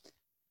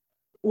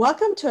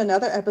Welcome to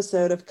another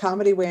episode of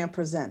Comedy Wham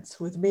Presents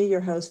with me, your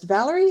host,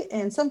 Valerie,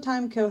 and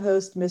sometime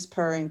co-host, Miss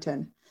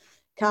Purrington.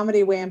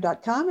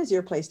 ComedyWham.com is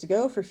your place to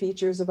go for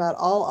features about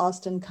all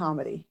Austin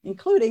comedy,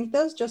 including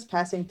those just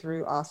passing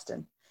through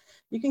Austin.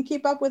 You can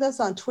keep up with us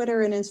on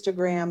Twitter and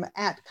Instagram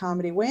at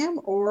Comedy Wham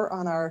or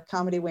on our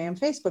Comedy Wham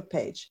Facebook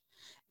page.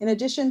 In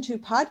addition to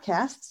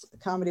podcasts,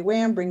 Comedy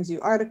Wham brings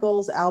you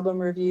articles, album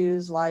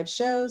reviews, live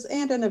shows,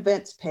 and an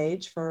events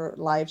page for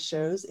live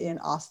shows in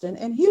Austin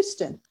and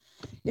Houston.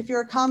 If you're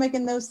a comic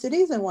in those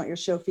cities and want your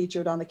show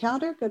featured on the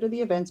calendar, go to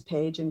the events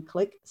page and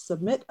click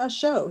Submit a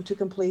Show to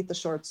complete the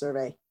short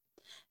survey.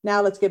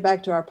 Now let's get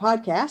back to our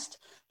podcast.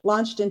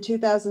 Launched in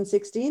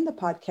 2016, the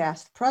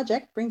Podcast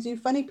Project brings you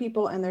funny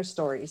people and their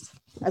stories.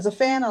 As a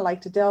fan, I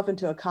like to delve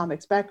into a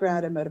comic's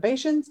background and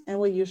motivations, and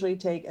will usually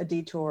take a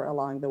detour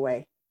along the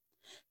way.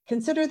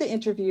 Consider the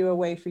interview a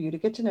way for you to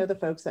get to know the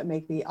folks that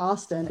make the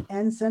Austin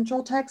and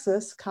Central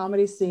Texas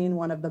comedy scene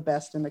one of the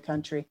best in the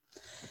country.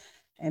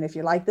 And if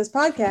you like this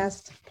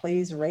podcast,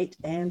 please rate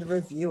and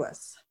review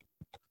us.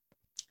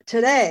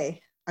 Today,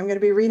 I'm going to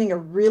be reading a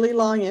really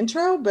long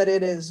intro, but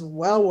it is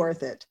well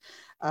worth it.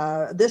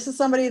 This is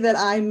somebody that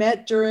I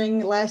met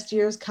during last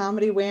year's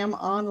Comedy Wham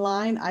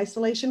online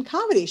isolation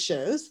comedy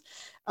shows.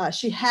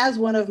 She has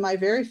one of my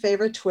very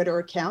favorite Twitter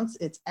accounts.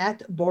 It's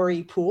at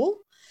Bori Pool.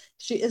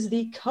 She is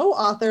the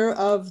co-author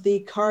of the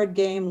card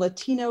game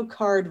Latino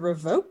Card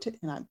Revoked,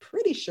 and I'm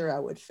pretty sure I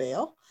would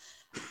fail.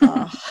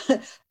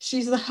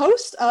 She's the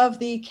host of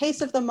the Case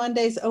of the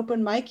Mondays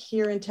open mic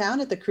here in town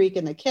at the Creek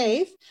and the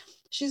Cave.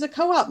 She's a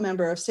co-op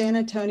member of San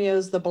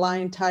Antonio's The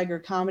Blind Tiger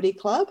Comedy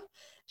Club.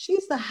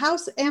 She's the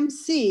house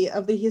MC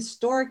of the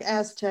historic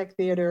Aztec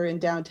Theater in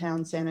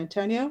downtown San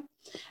Antonio.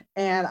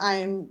 And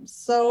I'm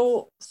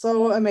so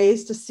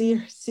amazed to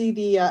see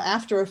the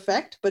after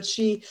effect, but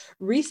she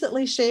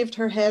recently shaved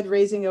her head,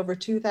 raising over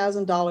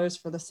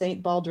 $2,000 for the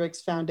St.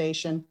 Baldrick's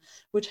Foundation,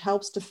 which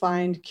helps to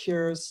find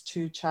cures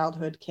to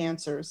childhood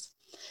cancers.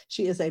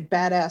 She is a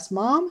badass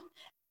mom,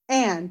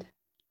 and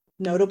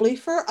notably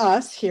for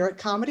us here at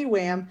Comedy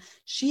Wham,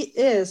 she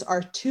is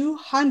our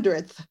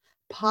 200th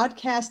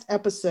podcast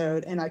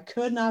episode, and I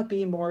could not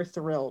be more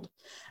thrilled.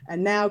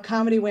 And now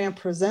Comedy Wham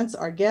presents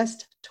our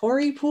guest,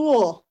 Tori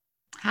Pool.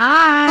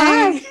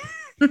 Hi.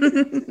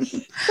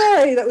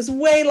 Sorry, that was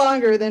way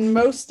longer than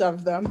most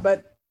of them,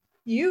 but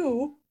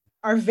you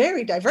are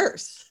very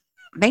diverse.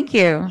 Thank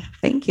you.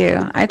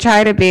 I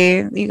try to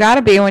be. You got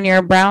to be when you're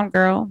a brown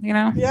girl, you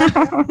know? Yeah.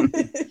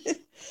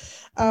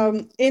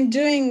 In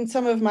doing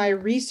some of my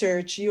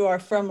research, you are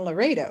from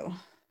Laredo.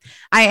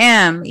 I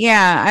am.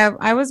 Yeah.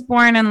 I was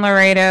born in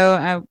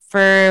Laredo for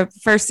the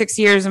first 6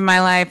 years of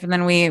my life, and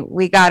then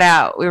we got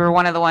out. We were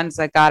one of the ones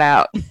that got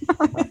out.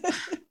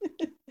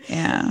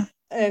 Yeah.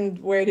 And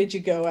where did you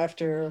go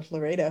after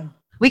Laredo?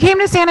 We came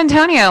to San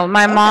Antonio.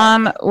 My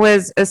mom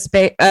was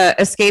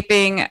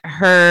escaping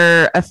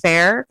her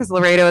affair because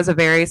Laredo is a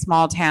very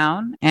small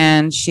town,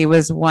 and she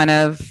was one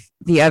of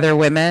the other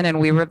women, and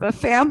we were the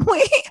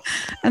family.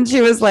 And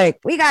she was like,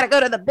 we got to go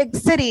to the big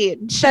city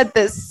and shed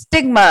this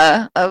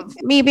stigma of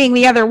me being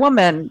the other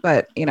woman.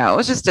 But, you know, it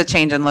was just a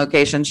change in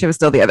location. She was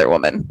still the other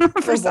woman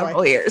for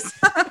several years.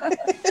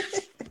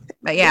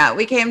 But yeah,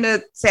 we came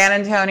to San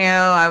Antonio.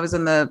 I was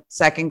in the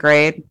second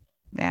grade.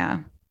 Yeah.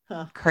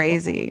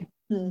 Crazy.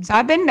 So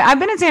I've been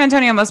in San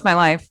Antonio most of my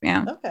life.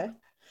 Yeah. Okay.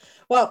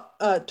 Well,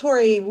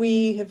 Tori,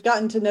 we have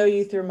gotten to know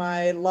you through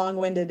my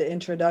long-winded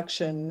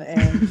introduction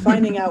and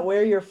finding out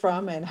where you're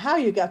from and how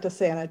you got to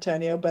San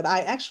Antonio. But I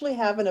actually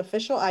have an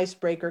official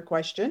icebreaker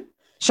question.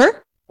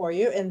 Sure. For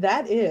you, and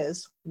that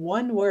is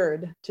one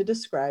word to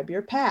describe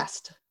your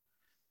past.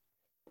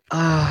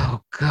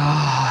 Oh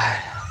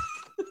God.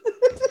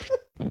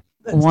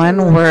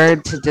 One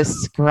word to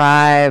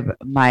describe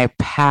my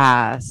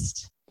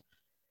past.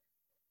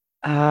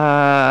 Can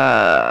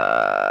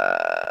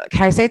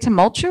I say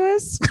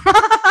tumultuous?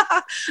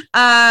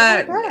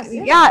 I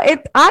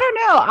don't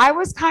know. I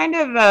was kind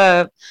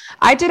of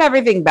I did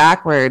everything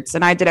backwards,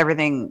 and I did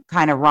everything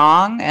kind of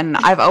wrong. And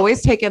I've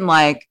always taken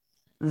like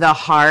the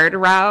hard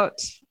route.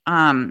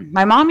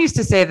 My mom used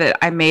to say that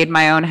I made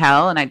my own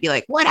hell, and I'd be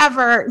like,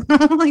 whatever,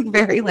 like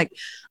very like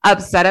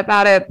upset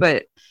about it.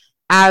 But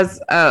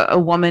as a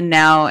woman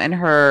now in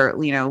her,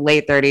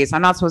 late 30s,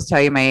 I'm not supposed to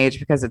tell you my age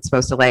because it's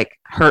supposed to like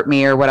hurt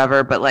me or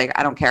whatever, but like,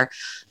 I don't care.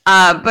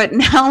 But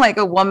now like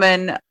a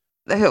woman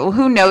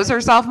who knows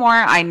herself more,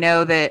 I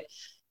know that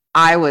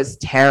I was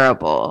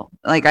terrible.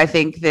 Like, I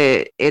think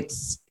that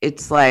it's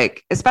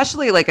like,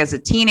 especially like as a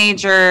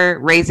teenager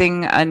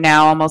raising a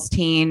now almost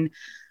teen,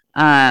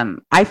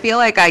 I feel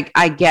like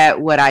I get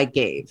what I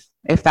gave,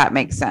 if that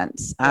makes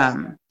sense.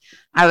 I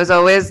was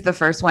always the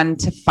first one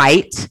to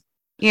fight.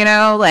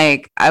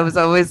 Like I was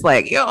always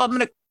like, yo, I'm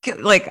going to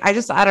like, I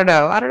don't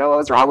know what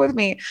was wrong with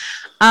me.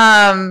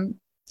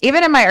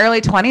 Even in my early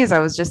 20s, I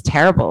was just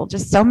terrible,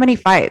 just so many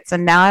fights.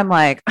 And now I'm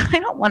like, I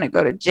don't want to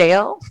go to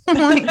jail.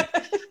 And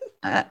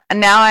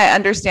now I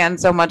understand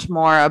so much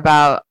more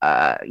about,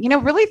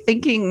 really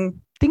thinking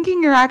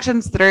your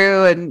actions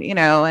through and,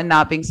 and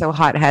not being so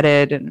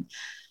hot-headed. And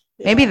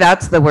Maybe Yeah.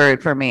 that's the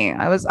word for me.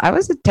 I was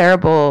a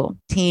terrible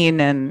teen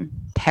and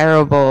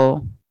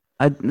terrible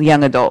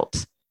young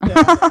adult.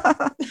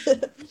 Yeah.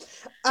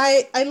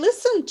 I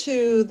listened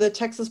to the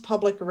Texas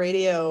Public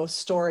Radio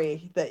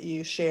story that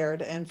you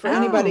shared, and for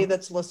anybody Oh,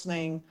 that's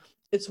listening,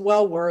 it's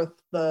well worth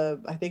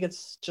I think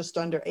it's just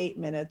under 8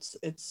 minutes.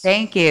 It's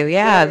thank you.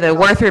 Yeah, very the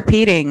worth helpful.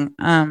 repeating.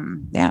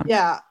 Yeah.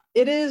 Yeah,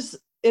 it is.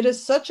 It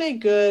is such a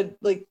good,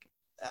 like,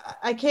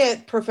 I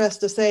can't profess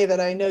to say that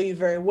I know you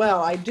very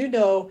well. I do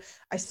know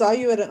I saw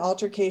you at an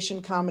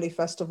Altercation Comedy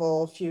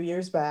Festival a few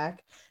years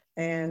back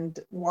and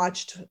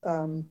watched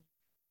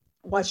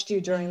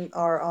you during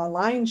our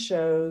online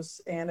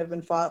shows and have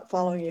been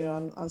following you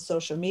on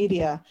social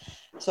media.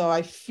 So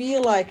I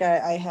feel like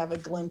I have a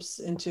glimpse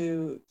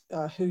into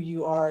who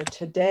you are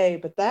today,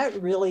 but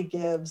that really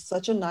gives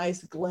such a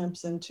nice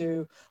glimpse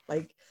into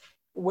like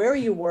where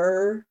you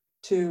were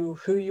to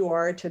who you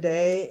are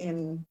today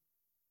in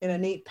a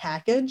neat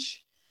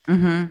package.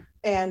 Mm-hmm.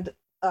 And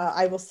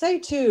I will say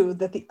too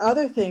that the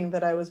other thing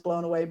that I was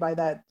blown away by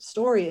that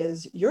story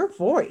is your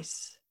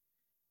voice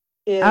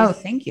Oh, is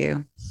thank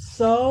you.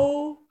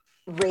 so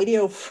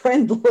radio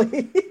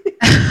friendly.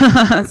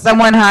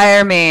 Someone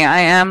hire me. I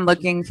am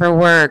looking for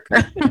work.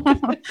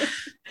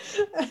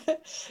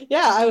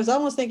 Yeah, I was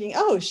almost thinking,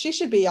 oh, she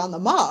should be on the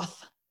Moth.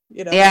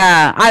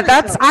 Yeah, Very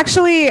that's funny.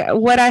 actually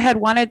what I had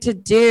wanted to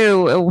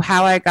do.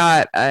 How I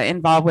got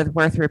involved with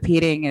Worth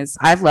Repeating is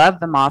I love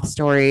the Moth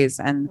stories,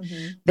 and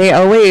Mhm. they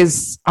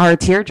always are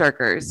tear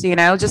jerkers,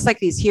 just like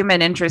these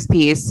human interest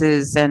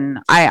pieces. And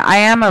I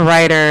am a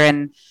writer,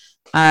 and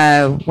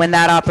when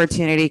that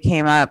opportunity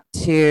came up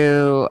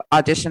to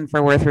audition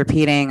for Worth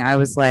Repeating, I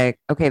was like,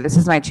 okay, this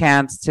is my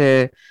chance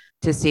to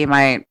see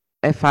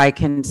if I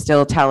can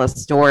still tell a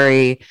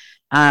story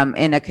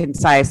in a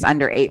concise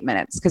under 8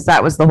 minutes, because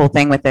that was the whole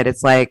thing with it.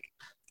 It's like,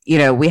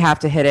 we have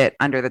to hit it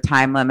under the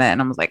time limit.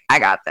 And I was like, I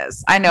got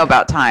this. I know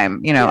about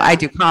time. I Yeah,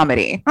 do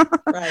comedy.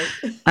 right.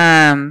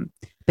 um,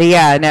 but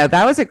yeah, no,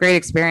 that was a great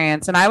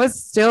experience. And I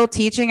was still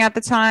teaching at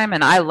the time,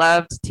 and I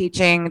loved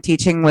teaching.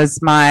 Teaching was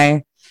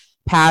my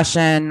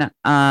passion.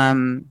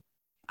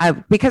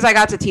 Because I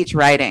got to teach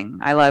writing.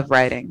 I love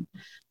writing.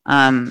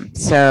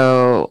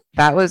 So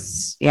that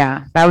was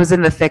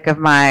in the thick of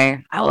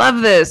I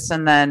love this.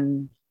 And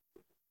then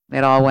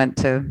it all went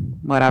to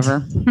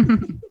whatever.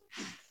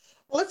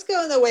 Well, let's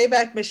go in the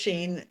Wayback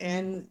Machine.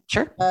 And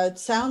Sure. it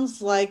sounds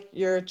like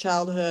your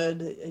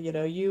childhood,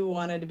 you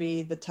wanted to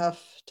be the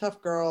tough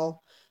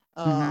girl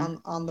Mm-hmm.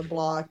 on the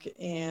block.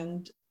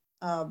 And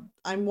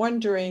I'm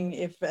wondering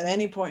if at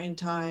any point in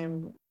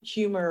time,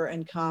 humor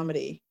and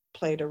comedy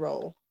played a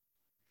role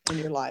in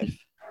your life.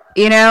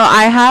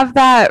 I have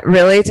that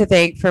really to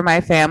thank for my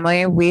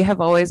family. We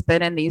have always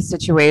been in these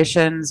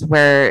situations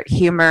where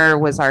humor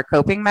was our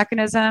coping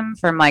mechanism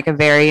from like a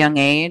very young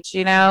age,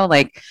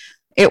 like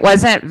it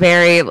wasn't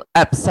very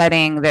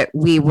upsetting that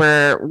we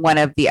were one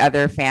of the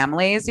other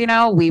families,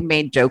 we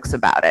made jokes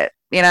about it.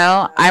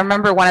 I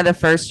remember one of the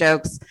first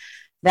jokes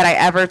that I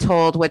ever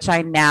told, which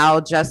I now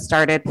just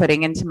started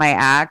putting into my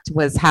act,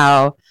 was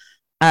how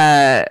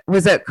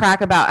was a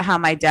crack about how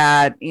my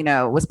dad,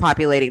 was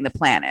populating the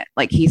planet.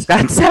 Like he's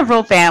got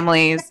several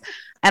families.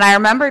 And I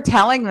remember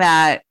telling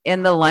that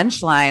in the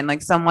lunch line,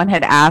 like someone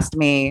had asked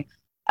me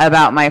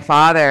about my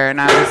father, and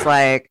I was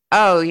like,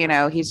 oh,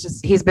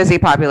 he's busy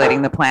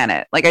populating the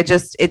planet. Like it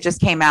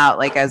just came out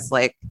like as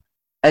like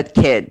a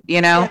kid,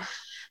 Yeah.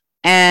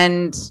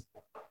 and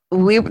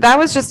that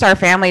was just our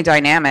family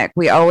dynamic.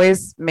 We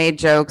always made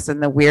jokes in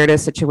the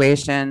weirdest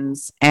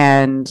situations.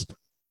 And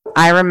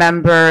I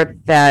remember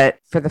that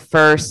for the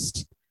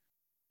first,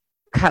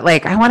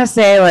 like, I want to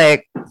say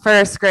like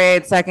first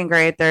grade, second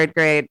grade, third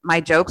grade, my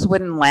jokes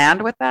wouldn't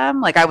land with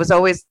them. Like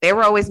they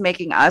were always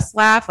making us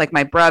laugh. Like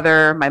my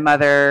brother, my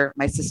mother,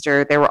 my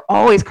sister, they were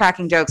always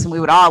cracking jokes and we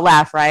would all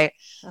laugh. Right.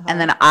 And Uh-huh.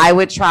 then I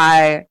would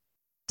try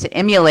to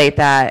emulate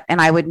that and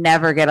I would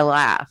never get a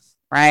laugh.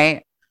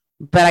 Right.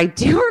 But I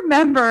do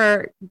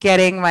remember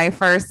getting my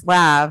first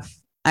laugh.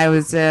 I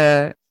was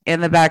in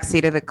the back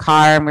seat of the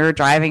car and we were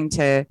driving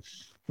to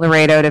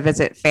Laredo to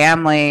visit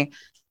family.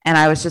 And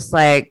I was just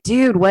like,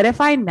 dude, what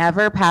if I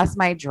never passed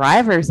my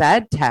driver's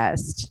ed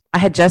test? I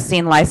had just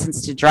seen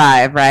License to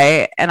Drive,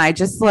 right? And I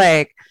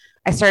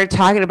started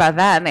talking about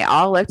that and they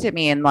all looked at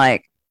me and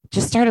like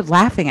just started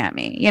laughing at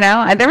me,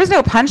 And there was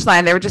no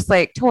punchline. They were just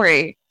like,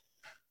 Tori,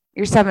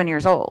 you're 7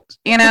 years old,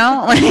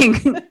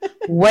 like,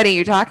 what are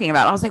you talking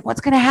about? I was like, what's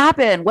going to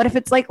happen? What if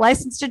it's like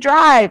License to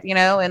Drive,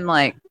 And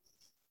like,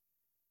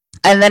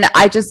 and then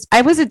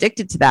I was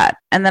addicted to that.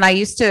 And then I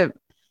used to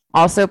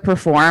also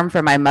perform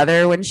for my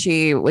mother when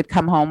she would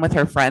come home with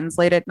her friends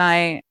late at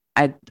night.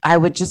 I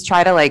would just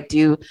try to like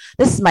do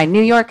this is my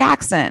New York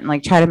accent and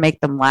like try to make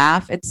them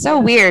laugh. It's so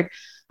weird.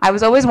 I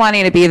was always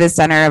wanting to be the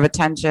center of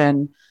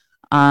attention.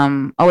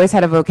 Always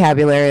had a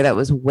vocabulary that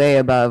was way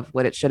above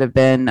what it should have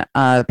been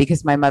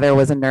because my mother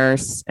was a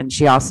nurse and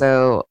she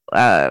also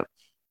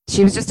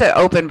she was just an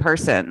open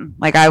person.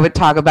 Like I would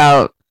talk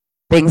about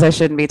things I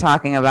shouldn't be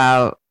talking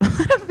about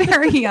at a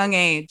very young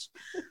age.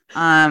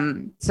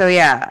 So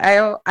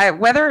yeah, I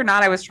whether or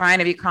not I was trying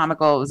to be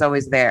comical, it was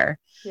always there.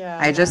 Yeah.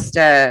 I just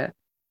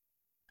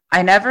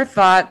I never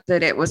thought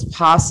that it was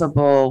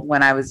possible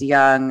when I was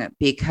young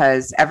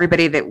because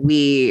everybody that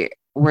we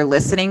were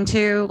listening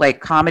to,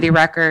 like comedy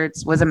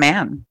records, was a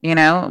man, you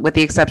know, with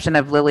the exception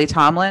of Lily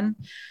Tomlin.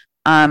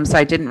 So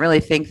I didn't really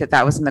think that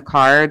that was in the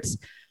cards.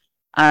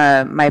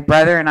 My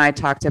brother and I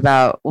talked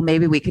about, well,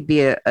 maybe we could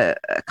be a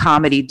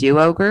comedy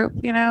duo group,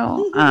 you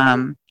know,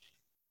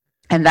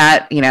 and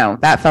that, you know,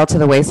 that fell to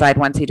the wayside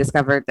once he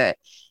discovered that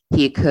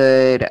he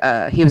could,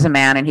 he was a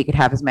man and he could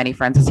have as many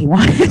friends as he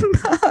wanted.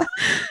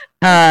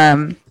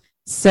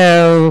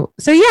 So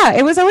yeah,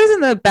 it was always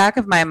in the back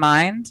of my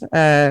mind.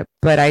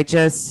 But I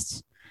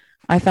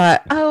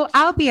thought, oh,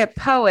 I'll be a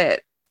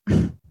poet.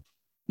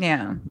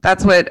 Yeah,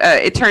 that's what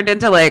it turned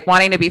into, like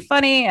wanting to be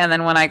funny. And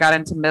then when I got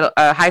into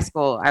high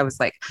school, I was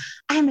like,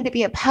 I'm going to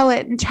be a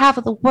poet and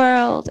travel the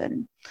world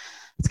and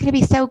it's going to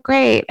be so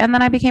great. And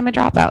then I became a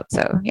dropout.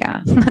 So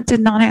yeah, that did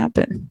not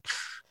happen.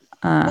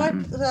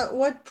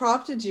 What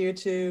prompted you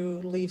to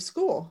leave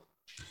school?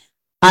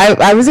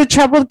 I was a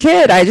troubled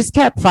kid. I just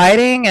kept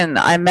fighting and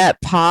I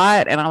met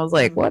pot and I was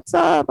like, what's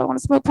up? I want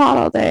to smoke pot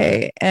all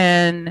day.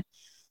 And,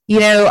 you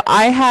know,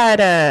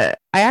 I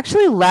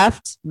actually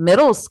left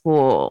middle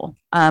school.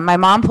 My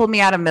mom pulled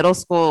me out of middle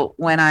school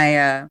when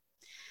I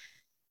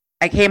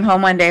came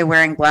home one day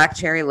wearing black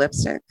cherry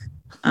lipstick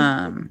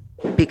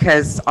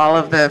because all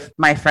of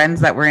my friends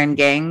that were in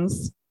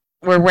gangs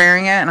were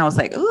wearing it. And I was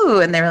like,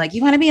 ooh, and they were like,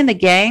 you want to be in the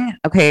gang?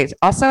 Okay.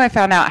 Also, I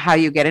found out how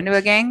you get into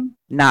a gang.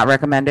 Not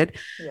recommended.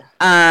 Yeah.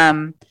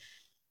 And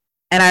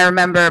I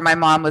remember my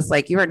mom was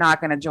like, you are not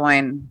going to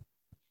join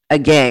a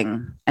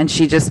gang. And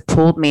she just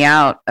pulled me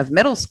out of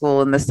middle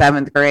school in the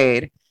 7th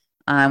grade.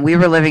 We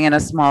were living in a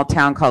small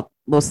town called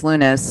Los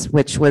Lunas,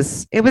 it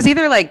was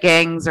either like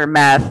gangs or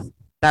meth.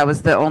 That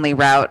was the only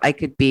route I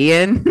could be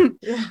in.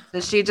 Yeah. So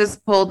she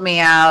just pulled me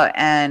out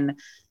and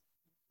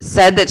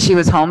said that she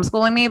was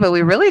homeschooling me, but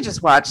we really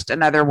just watched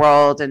Another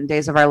World and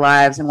Days of Our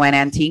Lives and went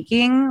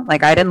antiquing.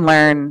 Like I didn't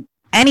learn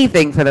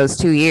anything for those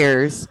 2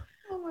 years.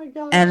 Oh my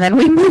God. And then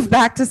we moved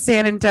back to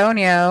San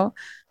Antonio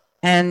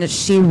and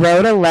she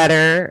wrote a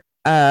letter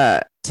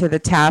to the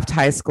Taft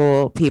High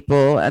School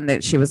people. And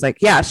that she was like,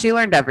 yeah, she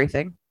learned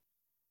everything.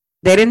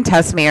 They didn't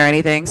test me or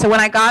anything. So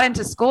when I got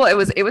into school, it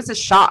was a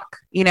shock,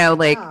 you know,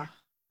 like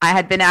I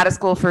had been out of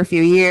school for a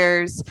few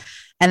years.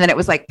 And then it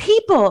was like,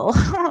 people,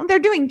 they're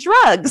doing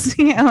drugs,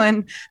 you know,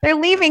 and they're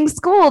leaving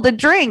school to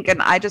drink.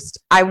 And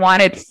I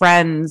wanted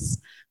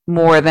friends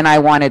more than I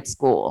wanted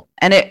school.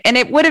 And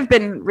it would have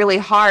been really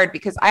hard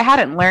because I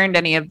hadn't learned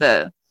any of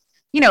the,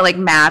 you know, like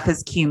math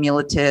is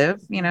cumulative,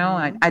 you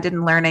know, I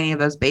didn't learn any of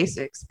those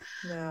basics.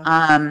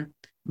 Yeah.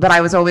 But I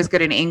was always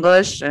good in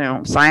English, you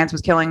know, science was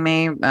killing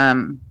me.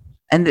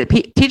 And the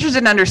teachers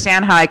didn't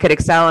understand how I could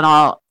excel in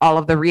all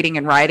of the reading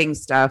and writing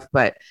stuff,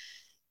 but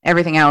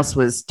everything else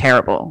was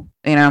terrible,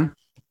 you know?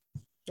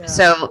 Yeah.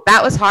 So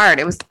that was hard.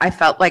 I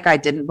felt like I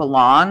didn't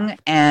belong.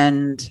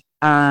 And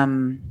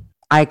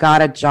I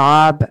got a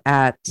job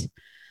at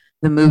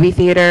the movie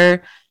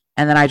theater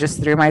and then I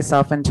just threw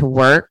myself into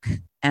work.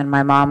 And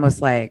my mom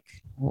was like,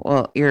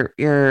 well, you're,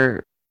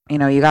 you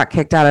know, you got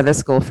kicked out of this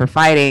school for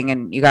fighting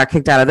and you got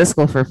kicked out of this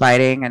school for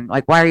fighting. And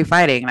like, why are you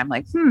fighting? And I'm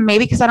like,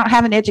 maybe because I don't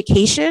have an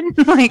education.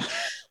 Like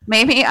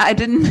maybe I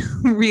didn't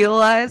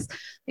realize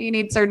you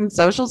need certain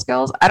social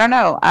skills. I don't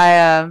know.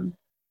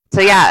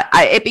 So yeah,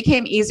 it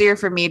became easier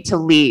for me to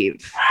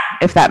leave,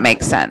 if that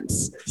makes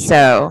sense.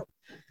 So,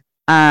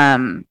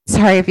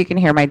 sorry if you can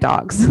hear my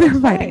dogs. They're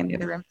fighting in the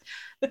other room.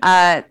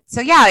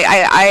 So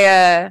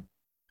yeah,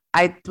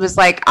 I was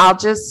like,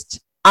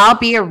 I'll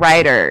be a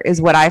writer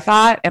is what I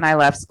thought. And I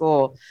left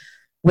school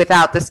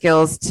without the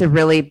skills to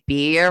really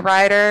be a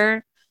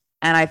writer.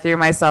 And I threw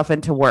myself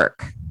into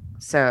work.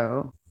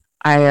 So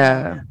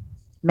I,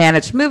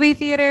 managed movie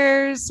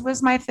theaters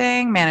was my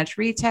thing, managed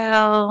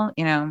retail,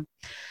 you know,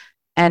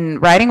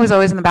 and writing was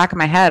always in the back of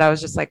my head. I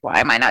was just like, why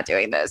am I not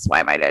doing this?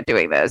 Why am I not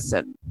doing this?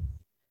 And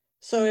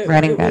so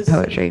writing bad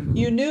poetry.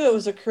 You knew it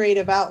was a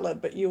creative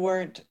outlet, but you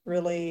weren't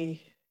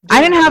really. I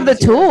didn't have the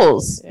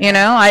tools, you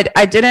know,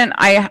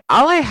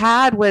 all I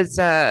had was,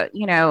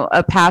 you know,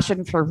 a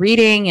passion for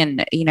reading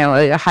and, you know,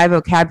 a high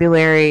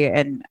vocabulary,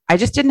 and I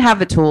just didn't have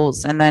the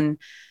tools. And then,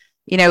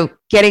 you know,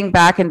 getting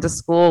back into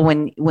school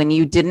when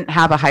you didn't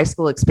have a high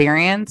school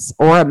experience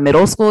or a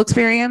middle school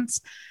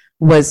experience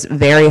was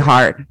very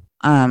hard.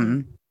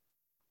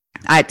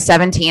 At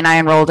 17, I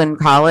enrolled in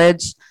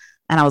college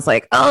and I was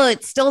like, oh,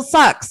 it still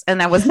sucks.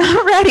 And I was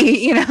not ready,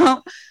 you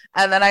know?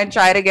 And then I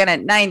tried again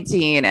at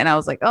 19 and I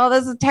was like, oh,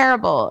 this is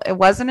terrible. It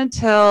wasn't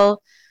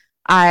until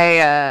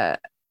I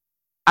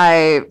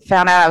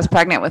found out I was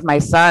pregnant with my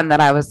son that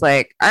I was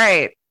like, all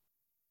right,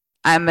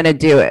 I'm going to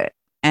do it.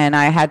 And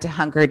I had to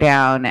hunker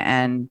down.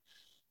 And,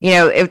 you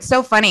know, it's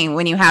so funny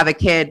when you have a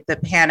kid, the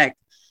panic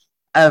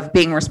of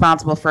being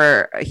responsible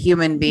for a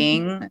human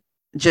being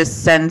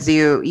just sends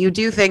you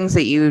do things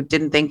that you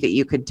didn't think that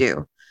you could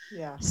do.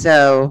 Yeah.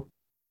 So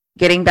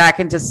getting back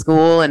into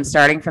school and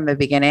starting from the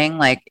beginning,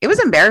 like it was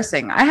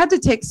embarrassing. I had to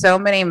take so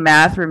many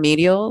math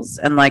remedials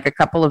and like a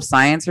couple of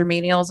science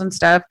remedials and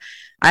stuff.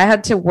 I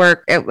had to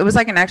work, it was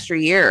like an extra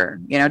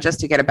year, just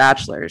to get a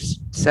bachelor's.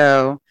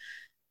 So,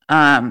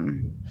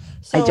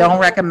 I don't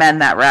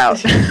recommend that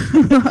route.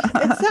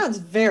 It sounds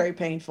very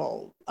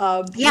painful.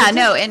 Yeah,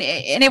 no, and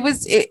it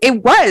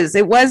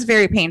was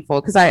very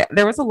painful because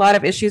there was a lot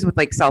of issues with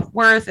like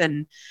self-worth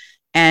and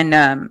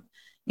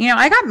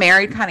I got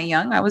married kind of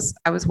young. I was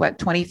what,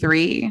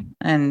 23,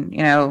 and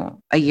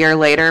a year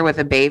later with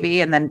a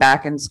baby and then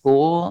back in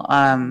school.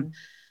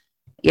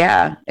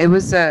 Yeah, it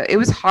was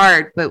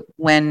hard, but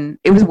when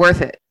it was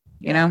worth it,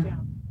 Yeah.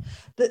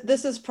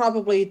 This is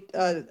probably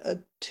a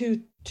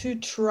too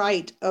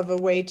trite of a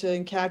way to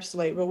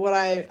encapsulate, but what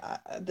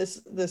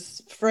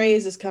this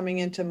phrase is coming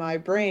into my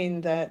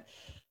brain, that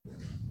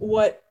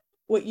what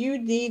you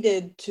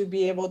needed to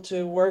be able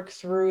to work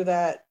through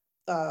that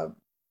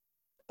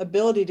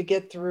ability to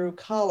get through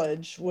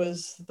college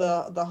was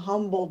the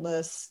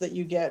humbleness that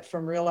you get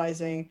from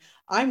realizing,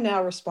 I'm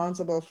now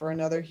responsible for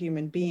another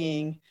human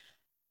being.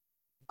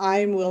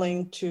 I'm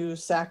willing to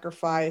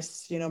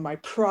sacrifice, my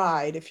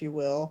pride, if you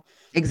will.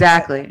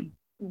 Exactly.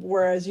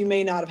 Whereas you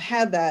may not have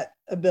had that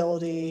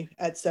ability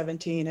at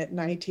 17, at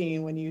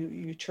 19, when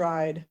you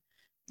tried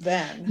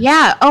then.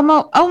 Yeah,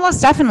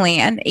 almost definitely.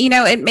 And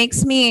it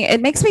makes me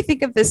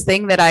think of this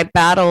thing that I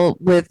battle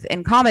with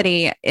in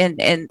comedy,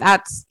 and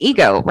that's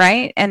ego,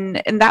 right?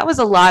 And that was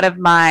a lot of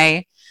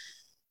my,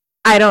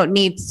 I don't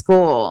need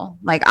school.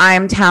 Like,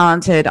 I'm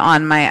talented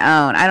on my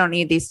own. I don't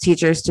need these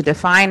teachers to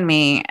define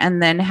me.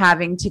 And then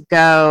having to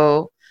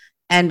go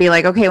and be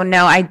like, okay, well,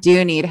 no, I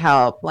do need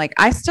help. Like,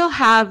 I still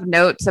have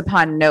notes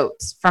upon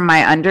notes from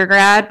my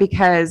undergrad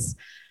because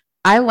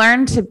I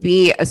learned to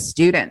be a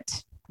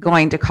student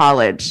going to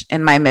college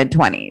in my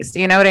mid-20s.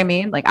 You know what I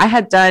mean? Like, I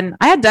had done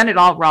it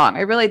all wrong.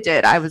 I really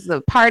did. I was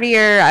the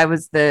partier. I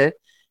was the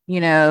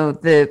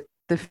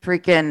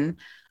freaking,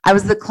 I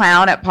was the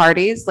clown at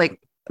parties. Like,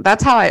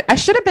 that's how I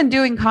should have been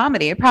doing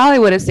comedy. It probably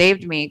would have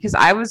saved me because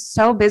I was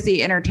so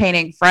busy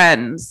entertaining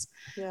friends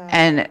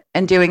and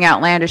doing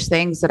outlandish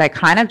things that I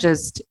kind of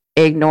just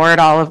ignored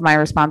all of my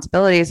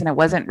responsibilities. And it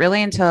wasn't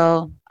really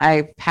until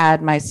I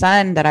had my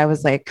son that I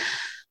was like,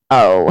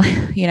 oh,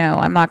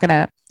 I'm not going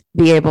to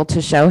be able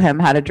to show him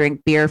how to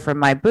drink beer from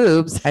my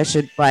boobs. I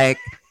should like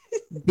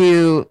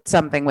do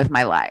something with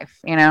my life,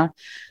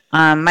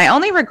 My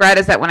only regret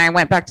is that when I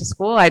went back to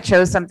school, I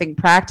chose something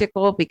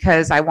practical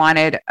because I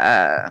wanted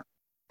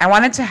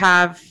to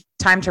have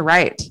time to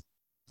write.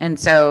 And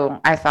so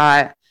I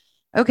thought,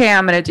 okay,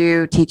 I'm going to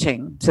do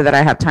teaching so that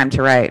I have time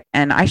to write.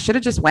 And I should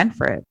have just went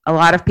for it. A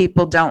lot of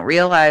people don't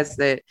realize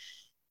that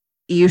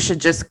you should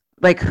just,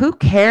 like, who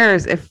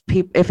cares if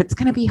it's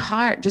going to be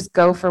hard, just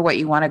go for what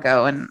you want to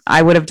go. And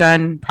I would have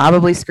done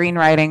probably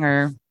screenwriting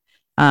or,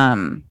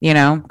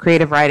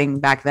 creative writing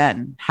back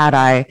then had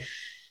I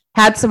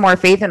had some more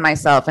faith in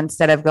myself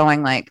instead of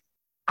going like,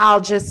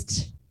 I'll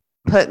just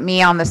put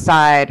me on the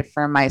side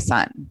for my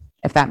son,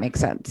 if that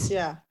makes sense.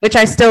 Yeah. Which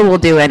I still will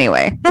do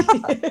anyway.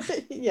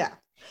 Yeah.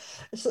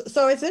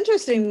 So it's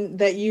interesting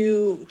that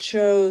you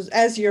chose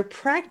as your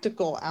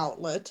practical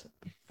outlet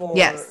for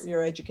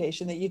your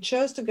education, that you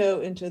chose to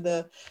go into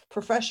the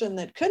profession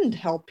that couldn't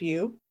help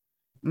you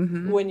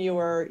when you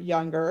were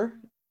younger.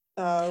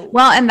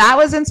 Well, and that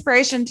was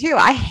inspiration too.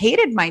 I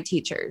hated my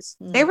teachers.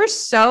 They were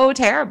so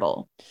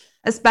terrible,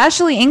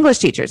 especially English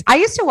teachers. I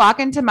used to walk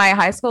into my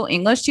high school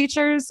English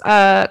teacher's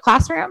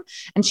classroom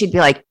and she'd be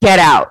like, get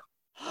out.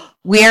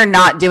 We are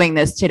not doing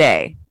this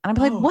today. And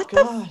I'm like, what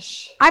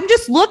gosh. I've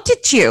just looked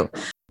at you.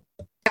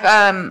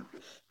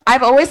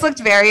 I've always looked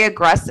very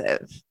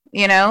aggressive,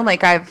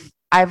 like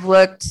I've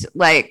looked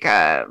like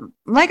a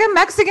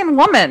Mexican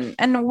woman,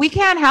 and we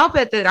can't help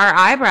it that our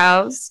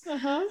eyebrows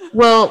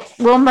will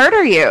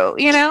murder you,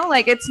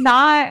 like it's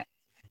not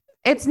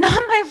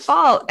my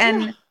fault.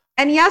 And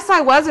yes,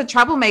 I was a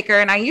troublemaker,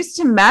 and I used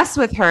to mess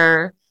with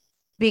her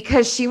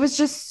because she was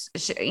just,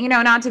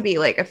 not to be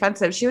like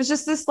offensive, she was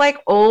just this like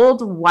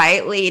old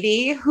white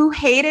lady who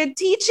hated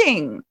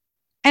teaching.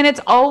 And it's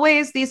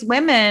always these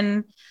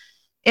women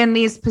in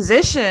these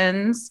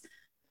positions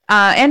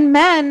and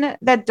men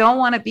that don't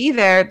want to be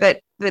there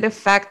that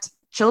affect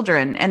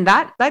children. And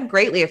that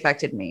greatly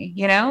affected me,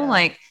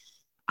 like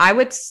I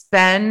would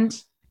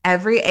spend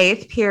every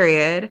eighth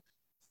period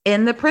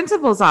in the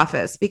principal's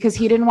office because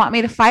he didn't want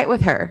me to fight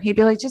with her. He'd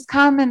be like, just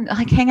come and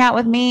like hang out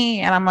with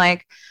me. And I'm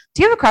like,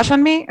 do you have a crush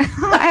on me?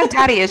 I have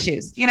daddy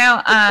issues,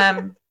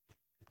 yeah,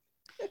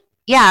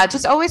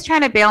 just always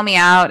trying to bail me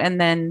out. And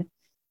then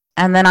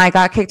I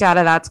got kicked out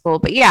of that school.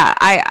 But yeah,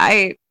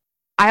 I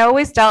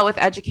always dealt with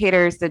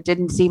educators that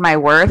didn't see my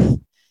worth.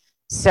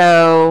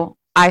 So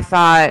I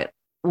thought,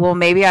 well,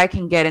 maybe I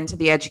can get into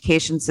the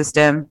education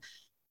system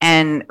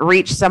and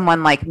reach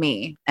someone like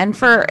me. And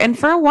for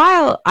a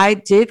while, I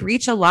did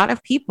reach a lot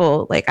of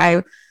people. Like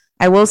I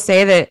will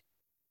say that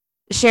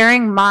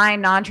sharing my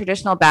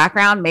non-traditional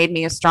background made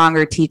me a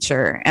stronger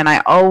teacher. And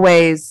I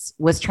always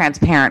was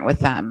transparent with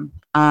them.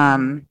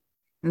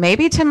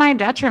 Maybe to my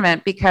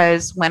detriment,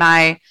 because when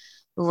I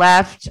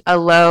left a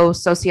low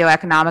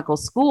socioeconomical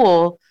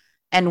school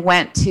and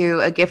went to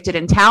a gifted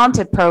and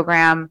talented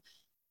program,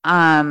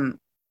 um,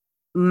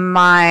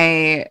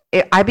 I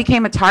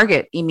became a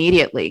target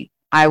immediately.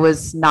 I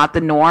was not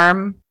the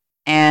norm,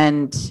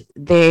 and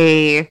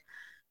they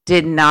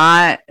did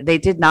not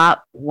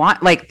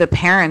want, like, the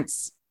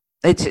parents,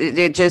 it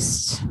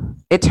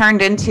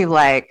turned into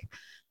like,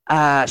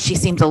 she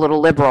seems a little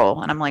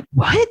liberal, and I'm like,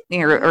 what?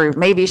 Or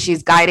maybe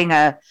she's guiding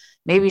a,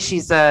 maybe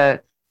she's a,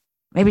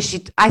 maybe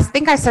she, I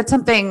think I said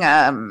something,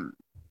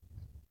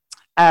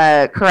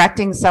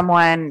 correcting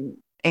someone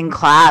in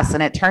class,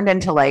 and it turned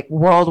into like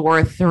World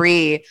War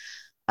III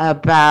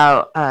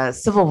about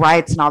civil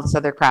rights and all this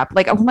other crap.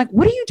 Like, I'm like,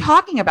 what are you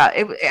talking about?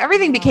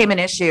 Everything became an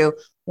issue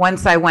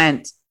once I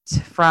went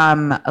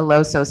from a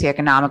low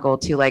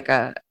socioeconomical to like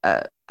a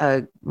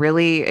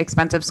really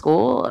expensive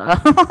school.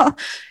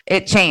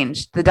 It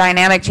changed. The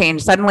dynamic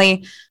changed.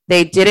 Suddenly,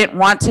 they didn't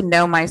want to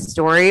know my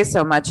story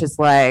so much as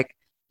like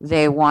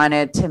they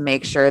wanted to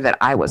make sure that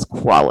I was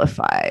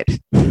qualified.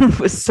 It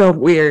was so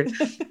weird.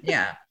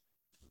 Yeah.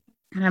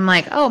 And I'm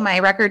like, oh, my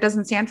record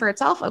doesn't stand for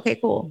itself. Okay,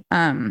 cool.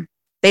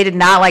 They did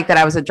not like that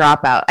I was a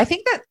dropout. I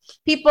think that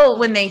people,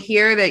 when they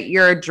hear that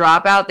you're a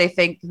dropout, they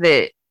think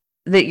that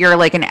you're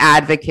like an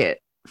advocate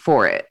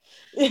for it,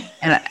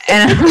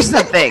 and or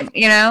something,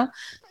 you know.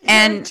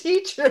 And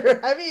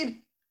teacher, I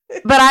mean,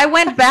 but I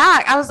went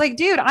back. I was like,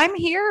 dude, I'm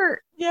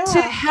here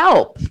to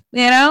help.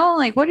 You know,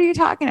 like, what are you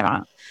talking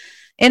about?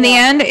 In the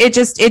end, it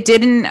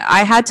didn't.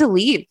 I had to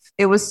leave.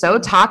 It was so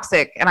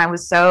toxic, and I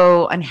was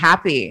so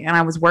unhappy, and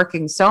I was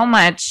working so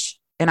much,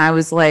 and I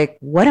was like,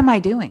 what am I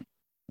doing?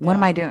 What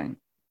am I doing?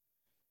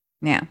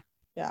 Yeah.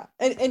 Yeah.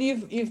 And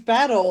you've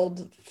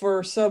battled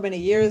for so many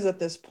years at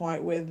this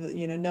point with,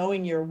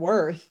 knowing your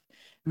worth.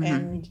 Mm-hmm.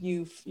 And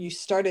you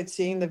started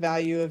seeing the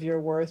value of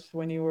your worth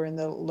when you were in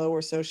the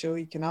lower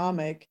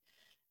socioeconomic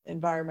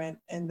environment.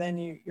 And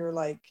then you're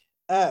like,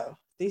 oh,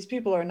 these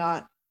people are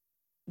not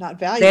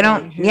valuing.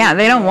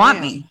 They don't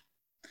want me.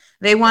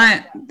 They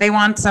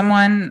want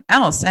someone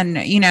else. And,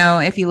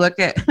 if you look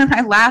at,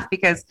 I laugh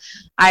because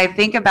I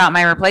think about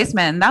my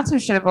replacement, and that's who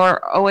should have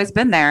always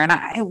been there.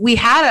 And we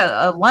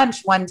had a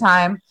lunch one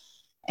time,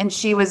 and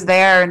she was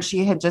there, and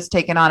she had just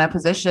taken on a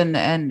position,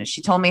 and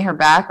she told me her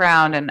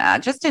background, and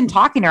just in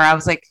talking to her, I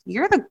was like,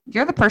 you're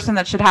the person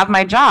that should have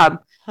my job.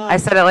 Huh. I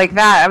said it like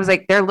that. I was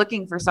like, they're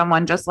looking for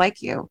someone just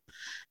like you.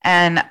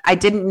 And I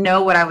didn't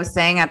know what I was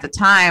saying at the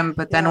time.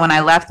 But then when I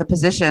left the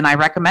position, I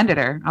recommended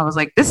her. I was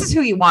like, this is who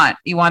you want.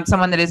 You want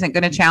someone that isn't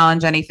going to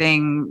challenge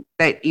anything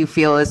that you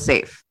feel is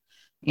safe,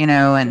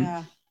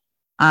 and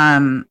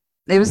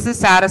it was the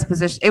saddest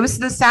position. It was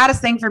the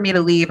saddest thing for me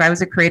to leave. I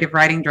was a creative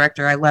writing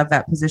director. I love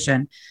that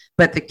position.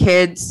 But the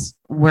kids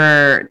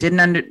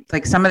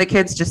some of the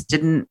kids just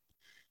didn't,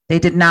 they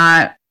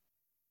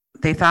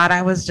thought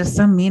I was just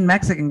some mean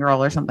Mexican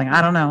girl or something.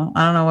 I don't know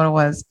what it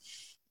was.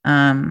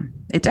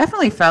 It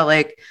definitely felt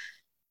like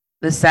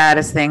the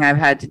saddest thing I've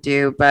had to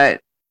do,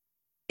 but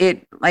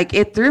it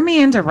threw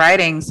me into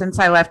writing. Since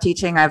I left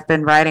teaching, I've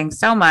been writing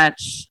so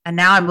much, and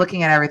now I'm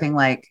looking at everything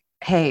like,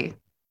 hey,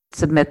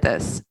 submit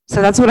this.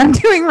 So that's what I'm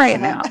doing right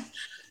now.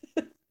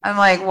 I'm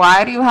like,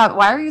 why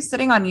are you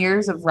sitting on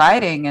years of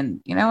writing?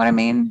 And you know what I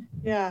mean?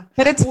 Yeah.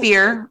 But it's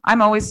fear. I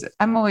always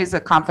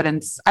have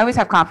confidence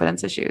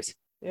issues.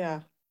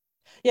 Yeah.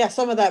 Yeah.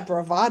 Some of that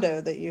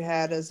bravado that you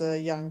had as a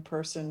young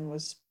person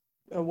was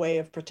a way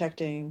of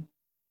protecting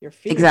your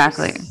fears.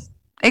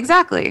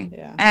 Exactly.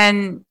 Yeah.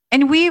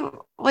 And we,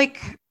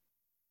 like,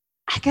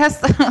 I guess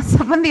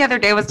someone the other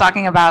day was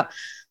talking about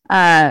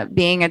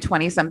being a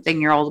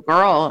 20-something-year-old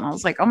girl, and I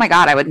was like, oh my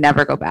God, I would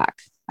never go back.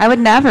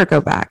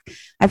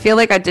 I feel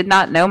like I did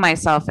not know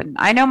myself, and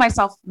I know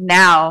myself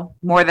now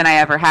more than I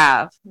ever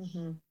have.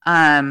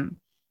 Mm-hmm.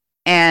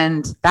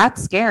 And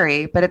that's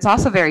scary, but it's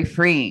also very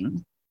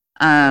freeing.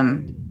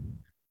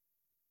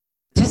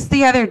 Just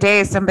the other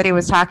day, somebody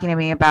was talking to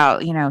me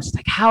about, she's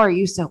like, how are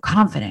you so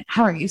confident?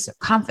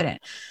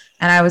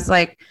 And I was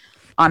like,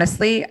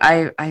 honestly,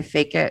 I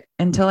fake it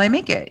until I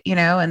make it,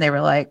 and they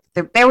were like,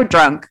 they were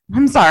drunk.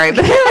 I'm sorry,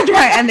 but they were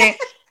drunk.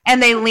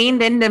 And they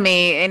leaned into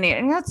me, and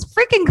it's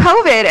freaking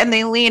COVID. And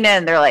they lean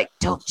in, they're like,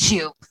 don't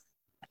you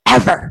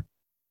ever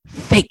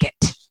fake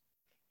it.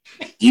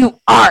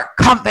 You are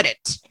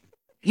confident.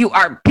 You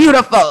are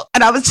beautiful.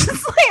 And I was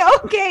just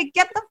like, okay,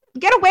 get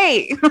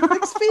away.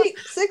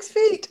 6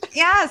 feet.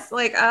 Yes.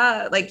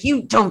 Like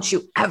you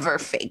ever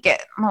fake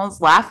it. And I was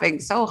laughing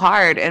so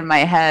hard in my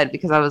head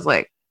because I was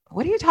like,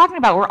 what are you talking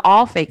about? We're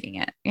all faking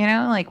it.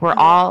 Like we're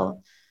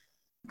all,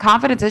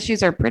 confidence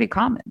issues are pretty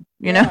common,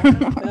 know?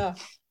 Yeah.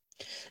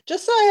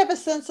 Just so I have a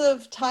sense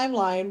of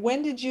timeline,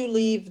 when did you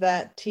leave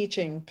that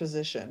teaching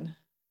position?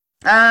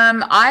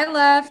 I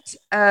left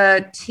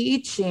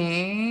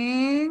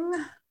teaching.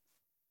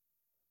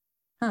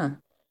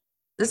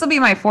 This will be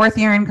my 4th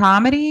year in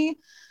comedy.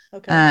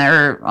 Okay.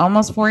 Or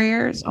almost 4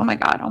 years. Oh my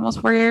God,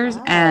 almost 4 years.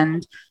 Wow.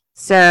 And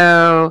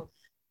so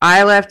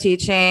I left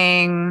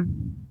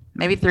teaching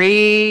maybe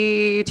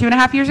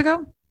 2.5 years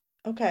ago.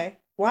 Okay.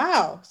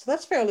 Wow. So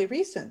that's fairly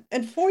recent.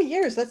 And 4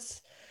 years,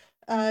 that's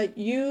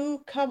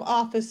You come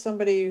off as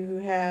somebody who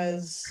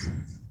has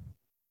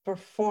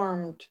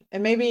performed,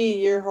 and maybe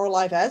your whole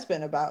life has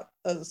been about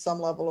some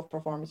level of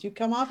performance. You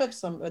come off as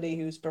somebody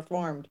who's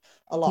performed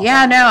a lot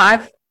Yeah, no,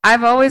 longer.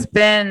 I've always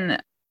been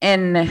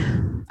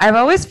in I've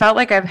always felt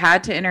like I've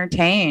had to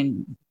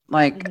entertain,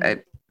 like Hmm.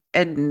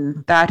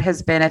 and that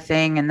has been a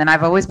thing. And then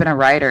I've always been a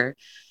writer.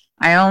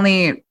 I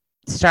only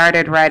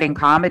started writing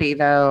comedy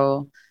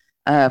though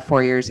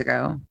 4 years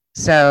ago.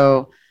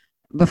 So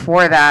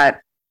before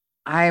that,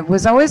 I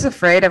was always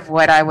afraid of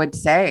what I would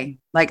say.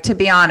 Like, to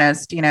be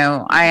honest,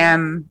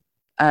 Hmm.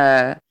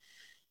 uh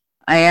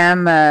I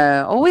am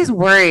always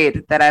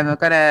worried that I'm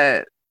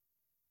gonna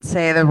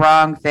say the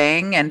wrong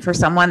thing. And for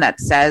someone that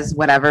says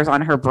whatever's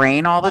on her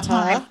brain all the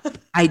time, Uh-huh.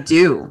 I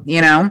do.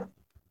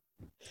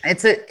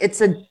 It's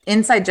a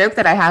inside joke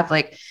that I have.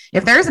 Like,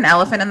 if there's an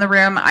elephant in the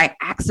room, I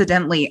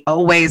accidentally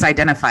always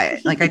identify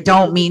it. Like, I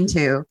don't mean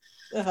to.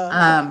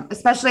 Uh-huh.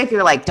 Especially if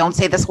you're like, don't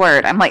say this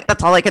word. I'm like,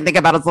 that's all I can think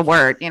about is the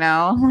word,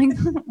 like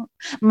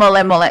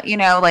mole mole,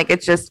 like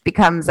it just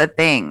becomes a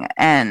thing.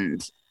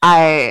 And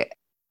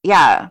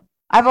yeah,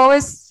 I've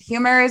always,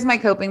 humor is my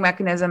coping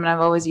mechanism and I've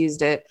always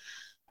used it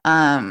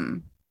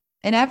um,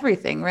 in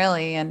everything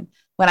really. And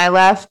when I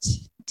left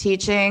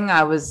teaching,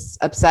 I was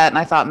upset and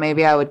I thought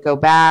maybe I would go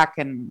back.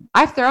 And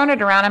I've thrown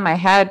it around in my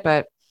head,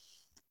 but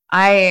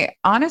I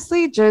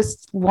honestly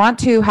just want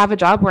to have a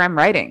job where I'm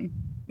writing,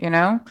 you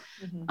know,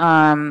 Hmm.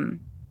 um,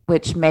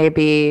 which may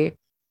be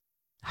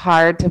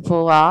hard to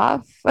pull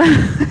off,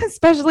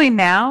 especially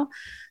now.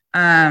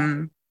 Yeah.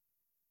 Um,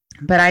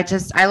 but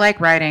I like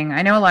writing.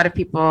 I know a lot of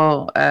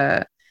people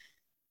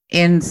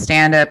in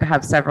stand up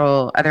have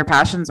several other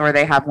passions, or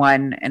they have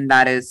one, and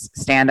that is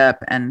stand up.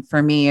 And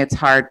for me, it's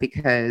hard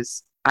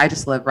because I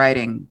just love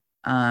writing.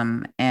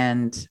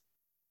 And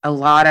a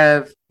lot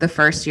of the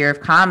first year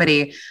of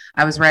comedy,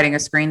 I was writing a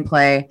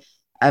screenplay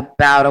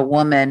about a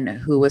woman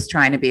who was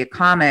trying to be a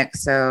comic.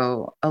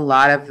 So a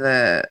lot of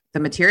the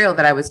material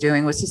that I was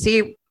doing was to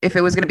see if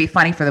it was going to be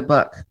funny for the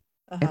book,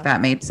 if Uh-huh.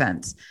 that made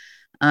sense.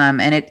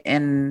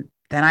 And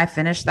then I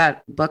finished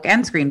that book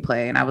and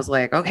screenplay, and I was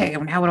like, okay,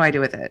 now what do I do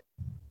with it?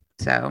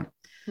 So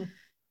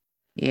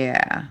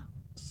yeah,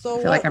 So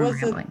I feel like what I'm was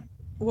it rambling.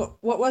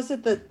 what was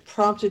it that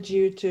prompted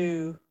you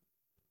to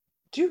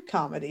do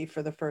comedy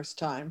for the first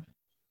time?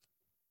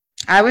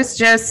 I was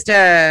just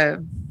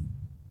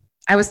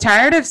I was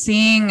tired of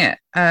seeing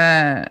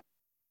I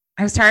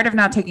was tired of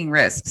not taking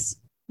risks.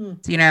 Hmm.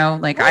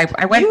 Like What?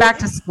 I went You? back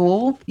to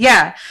school.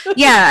 Yeah.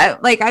 Yeah.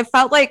 Like I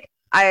felt like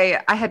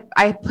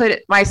I put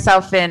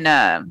myself in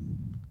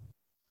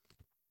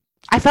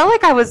I felt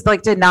like I was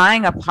like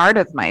denying a part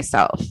of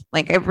myself.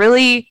 Like it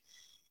really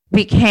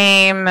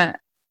became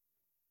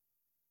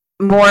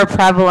more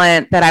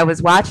prevalent that I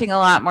was watching a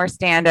lot more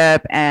stand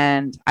up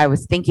and I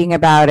was thinking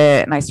about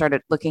it and I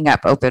started looking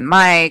up open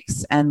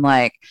mics and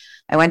like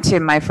I went to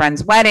my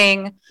friend's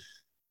wedding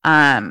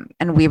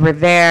and we were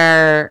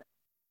there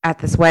at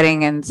this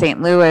wedding in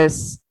St.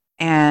 Louis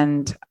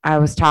and I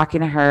was talking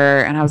to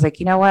her and I was like,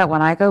 you know what,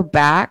 when I go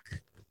back,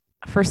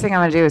 first thing I'm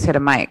going to do is hit a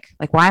mic.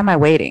 Like why am I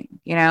waiting?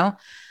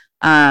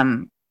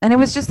 And it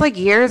was just like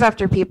years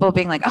after people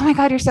being like, oh my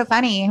God, you're so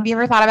funny. Have you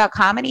ever thought about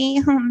comedy?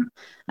 And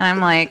I'm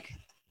like,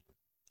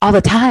 all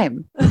the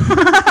time.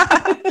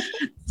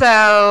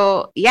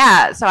 So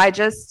yeah, so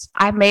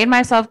I made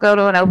myself go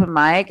to an open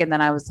mic and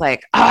then I was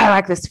like, oh, I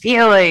like this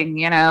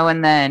feeling.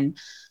 And then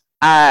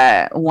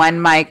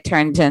one mic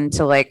turned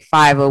into like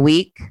 5 a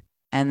week.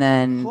 And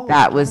then Holy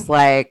that was cow.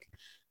 like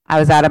I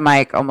was at a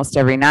mic almost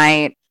every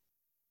night.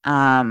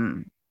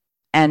 Um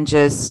and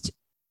just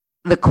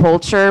the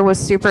culture was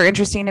super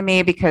interesting to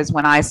me because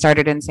when I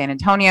started in San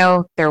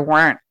Antonio, there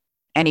weren't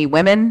any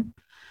women.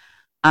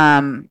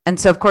 And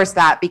so, of course,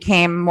 that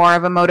became more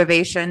of a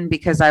motivation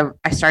because I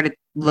started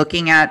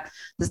looking at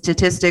the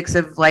statistics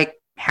of like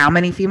how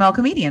many female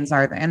comedians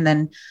are there, and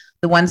then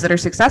the ones that are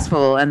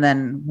successful, and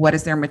then what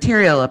is their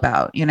material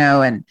about.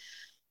 And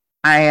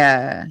I,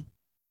 uh,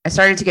 I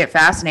started to get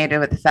fascinated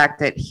with the fact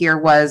that here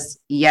was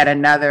yet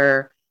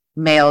another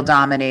male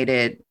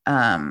dominated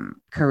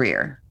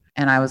career.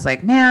 And I was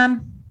like,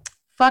 man,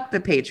 fuck the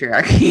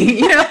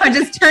patriarchy.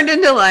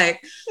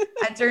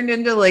 I turned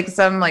into like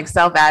some like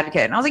self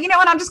advocate. And I was like, you know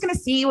what? I'm just going to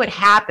see what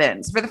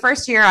happens. For the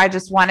first year, I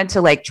just wanted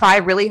to like try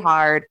really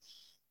hard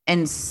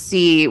and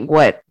see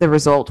what the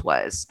result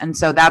was. And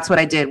so that's what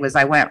I did was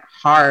I went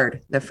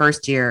hard the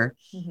first year.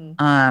 Hmm.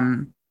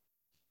 Um,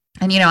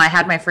 and I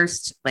had my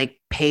first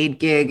like paid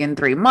gig in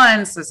 3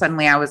 months. So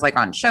suddenly I was like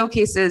on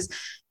showcases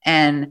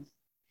and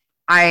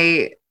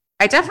I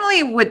I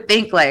definitely would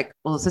think like,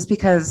 well, is this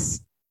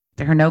because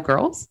there are no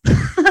girls? You're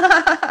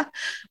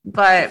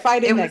But it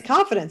fighting was that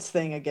confidence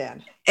thing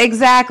again.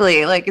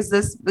 exactly like, is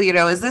this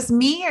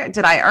me?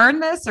 Did I earn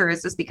this or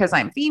is this because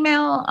I'm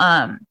female?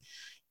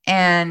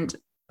 And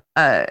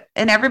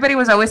and everybody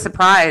was always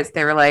surprised.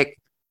 They were like,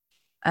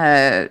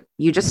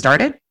 you just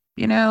started?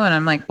 And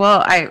I'm like,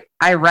 well,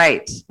 I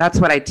write. That's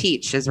what I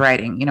teach is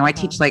writing. I Uh-huh.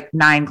 teach like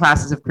 9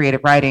 classes of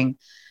creative writing.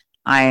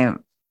 I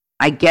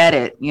I get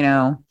it.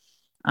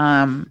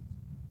 Um,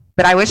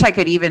 but I wish I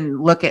could even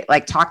look at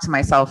like talk to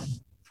myself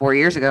 4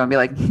 years ago and be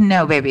like,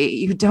 no, baby,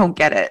 you don't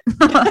get it.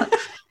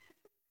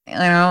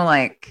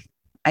 Like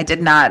I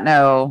did not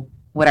know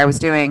what I was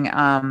doing.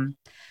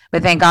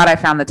 But thank God I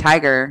found the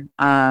tiger.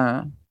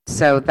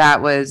 So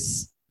that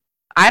was,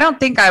 I don't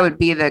think I would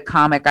be the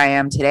comic I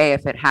am today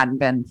if it hadn't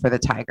been for the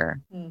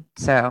tiger.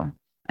 So,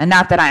 and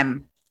not that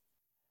I'm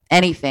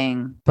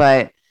anything,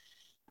 but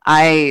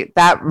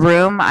that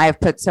room I've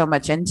put so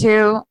much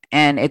into,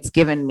 and it's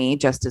given me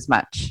just as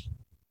much.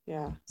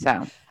 Yeah.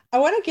 So I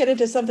want to get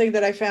into something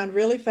that I found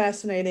really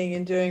fascinating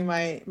in doing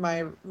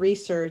my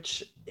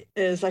research.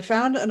 Is I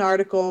found an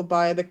article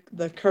by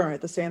the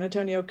Current, the San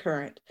Antonio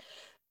Current,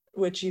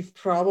 which you've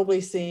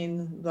probably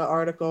seen the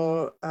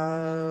article.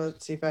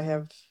 Let's see if I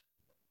have.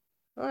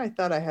 Oh, I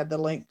thought I had the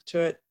link to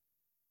it.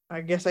 I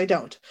guess I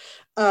don't.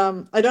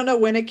 I don't know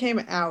when it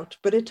came out,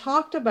 but it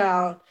talked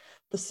about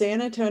the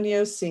San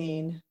Antonio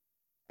scene,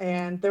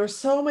 and there were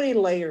so many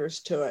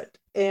layers to it.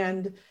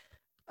 And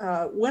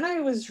when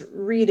I was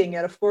reading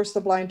it, of course,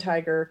 The Blind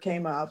Tiger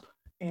came up,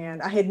 and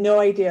I had no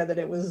idea that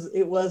it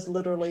was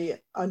literally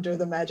under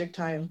the Magic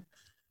Time.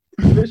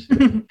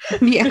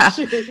 Yeah.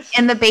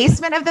 In the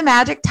basement of the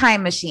Magic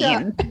Time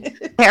Machine,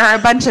 there are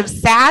a bunch of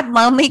sad,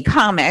 lonely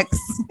comics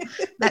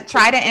that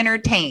try to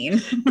entertain.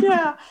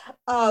 Yeah.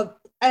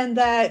 And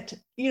that,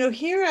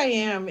 here I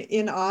am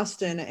in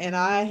Austin, and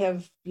I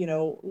have,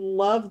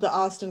 loved the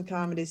Austin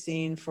comedy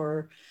scene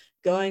for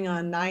going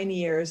on 9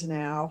 years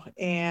now,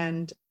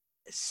 and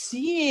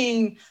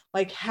seeing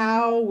like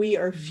how we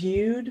are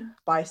viewed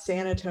by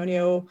San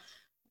Antonio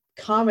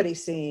comedy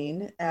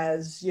scene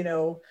as,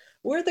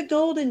 we're the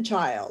golden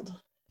child,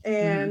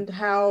 and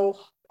how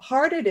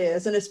hard it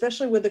is, and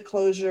especially with the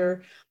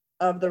closure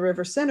of the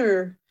River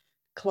Center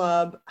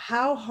Club,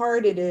 how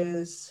hard it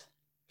is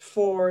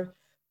for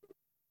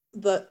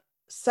the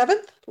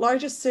 7th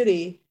largest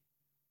city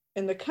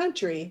in the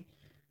country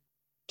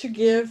to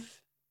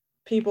give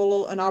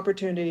people an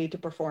opportunity to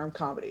perform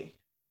comedy.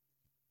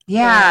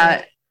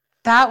 Yeah,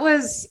 that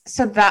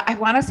I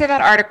want to say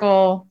that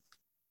article,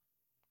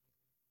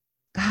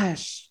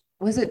 gosh,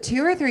 was it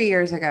 2 or 3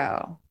 years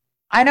ago?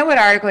 I know what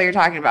article you're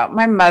talking about.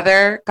 My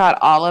mother got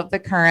all of the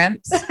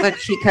Currents that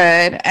she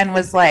could and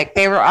was like,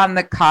 they were on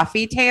the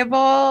coffee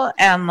table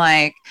and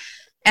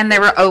they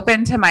were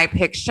open to my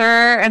picture.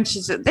 And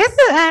she said, this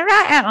is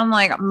right. And I'm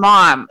like,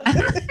 Mom,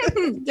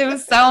 it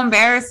was so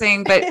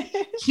embarrassing, but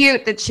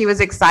cute that she was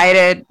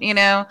excited,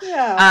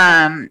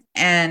 Yeah.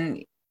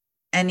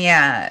 And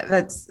yeah,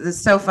 that's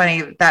so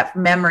funny. That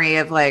memory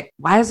of like,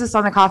 why is this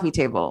on the coffee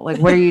table? Like,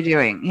 what are you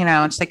doing?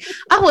 And she's like,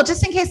 oh, well,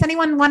 just in case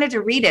anyone wanted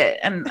to read it.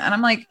 And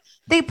I'm like,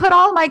 they put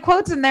all my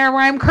quotes in there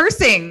where I'm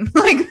cursing.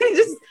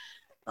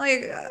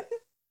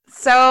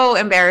 So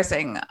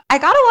embarrassing. I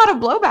got a lot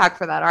of blowback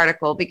for that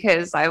article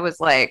because I was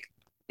like,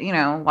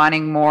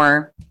 wanted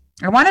more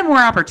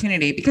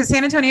opportunity, because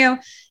San Antonio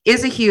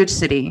is a huge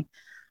city.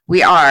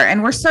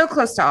 And we're so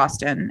close to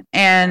Austin.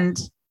 And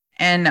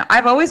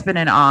I've always been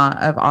in awe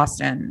of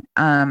Austin,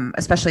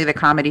 especially the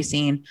comedy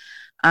scene.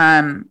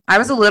 I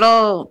was a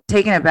little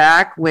taken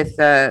aback with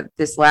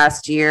this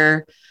last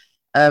year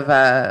of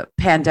a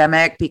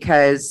pandemic,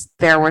 because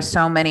there were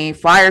so many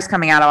flyers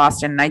coming out of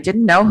Austin and I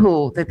didn't know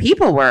who the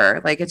people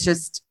were. Like, it's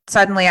just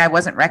suddenly I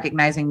wasn't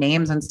recognizing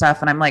names and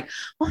stuff. And I'm like,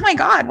 oh my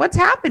God, what's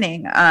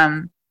happening?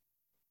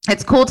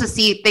 It's cool to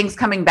see things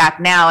coming back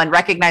now and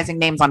recognizing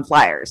names on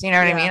flyers. You know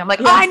what I mean? I'm like,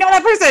 oh, I know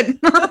that person.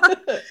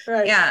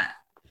 Right. Yeah.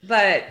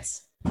 But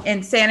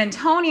in San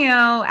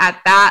Antonio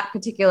at that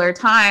particular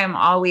time,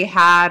 all we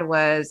had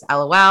was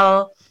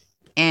LOL,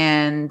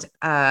 and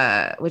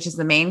which is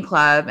the main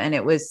club, and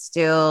it was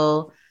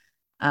still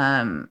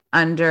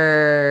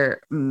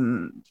under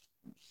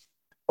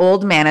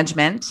old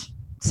management,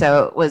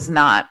 so it was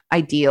not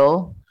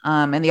ideal,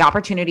 and the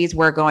opportunities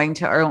were going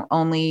to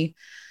only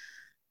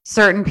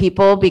certain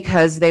people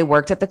because they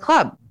worked at the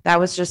club.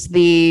 That was just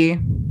the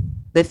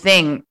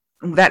thing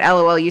that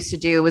LOL used to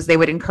do, was they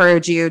would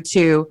encourage you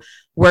to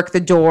work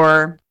the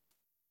door,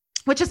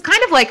 which is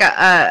kind of like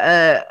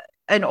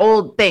an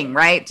old thing,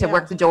 right? To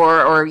work the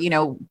door, or,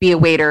 be a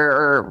waiter,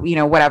 or,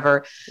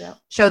 whatever,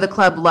 show the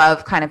club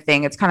love kind of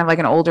thing. It's kind of like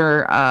an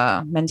older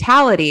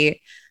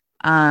mentality.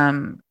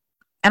 And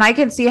I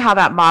can see how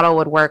that model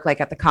would work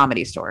like at the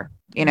Comedy Store,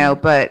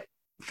 but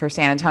for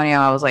San Antonio,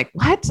 I was like,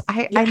 what?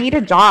 I need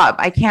a job.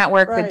 I can't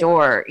work the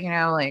door,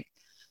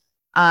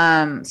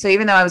 so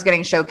even though I was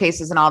getting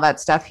showcases and all that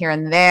stuff here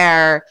and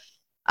there,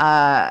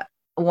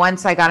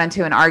 once I got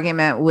into an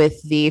argument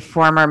with the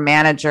former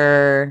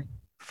manager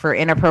for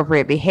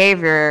inappropriate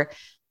behavior,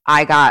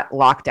 I got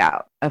locked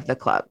out of the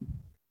club.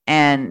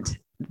 And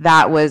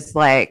that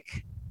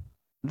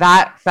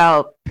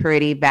felt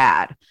pretty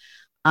bad.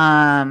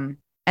 And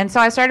so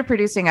I started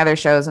producing other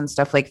shows and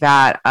stuff like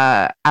that,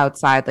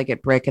 outside, like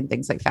at Brick and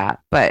things like that.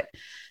 But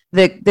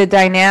the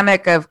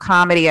dynamic of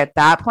comedy at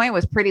that point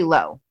was pretty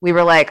low. We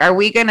were like, are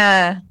we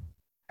gonna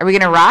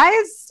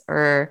rise,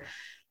 or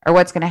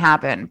what's going to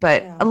happen?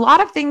 But a lot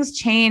of things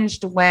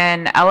changed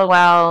when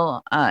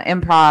LOL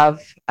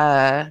Improv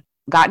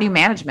got new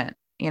management.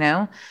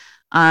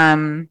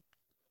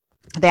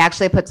 They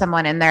actually put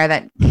someone in there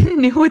that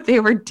knew what they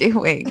were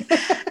doing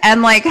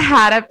and like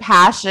had a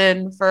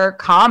passion for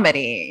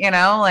comedy,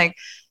 like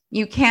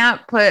you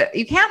can't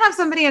have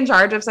somebody in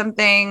charge of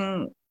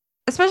something,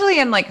 especially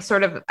in like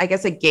sort of, I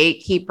guess, a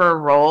gatekeeper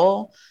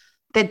role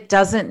that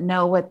doesn't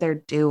know what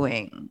they're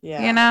doing.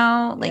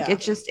 Like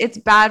it's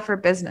bad for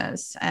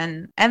business.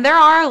 And there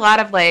are a lot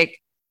of like,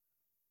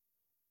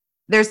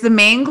 there's the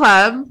main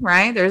club,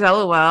 right? There's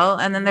LOL,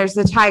 and then there's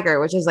the Tiger,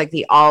 which is like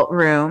the alt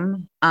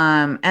room.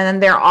 And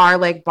then there are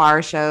like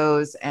bar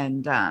shows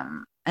and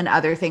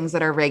other things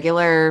that are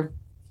regular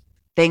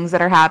things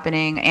that are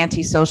happening.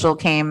 Antisocial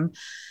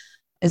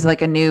is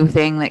like a new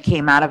thing that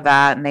came out of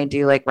that, and they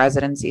do like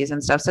residencies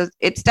and stuff. So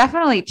it's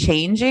definitely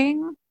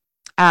changing.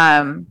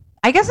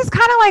 I guess it's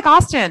kind of like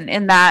Austin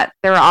in that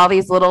there are all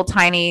these little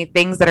tiny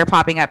things that are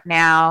popping up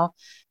now.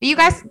 But you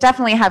guys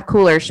definitely have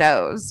cooler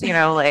shows,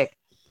 like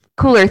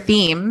cooler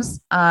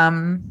themes.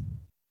 I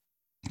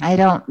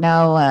don't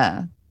know.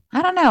 I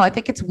don't know. I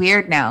think it's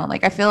weird now.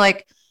 Like, I feel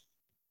like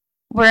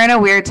we're in a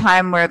weird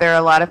time where there are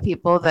a lot of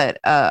people that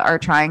are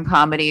trying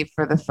comedy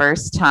for the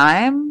first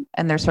time,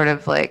 and they're sort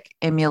of like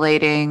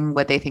emulating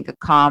what they think a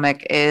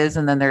comic is.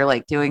 And then they're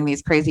like doing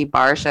these crazy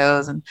bar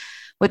shows. And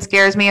what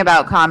scares me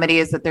about comedy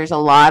is that there's a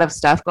lot of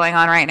stuff going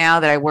on right now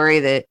that I worry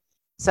that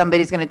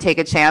somebody's going to take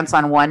a chance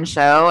on one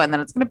show and then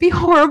it's going to be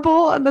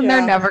horrible. And then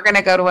they're never going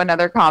to go to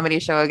another comedy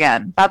show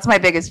again. That's my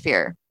biggest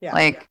fear.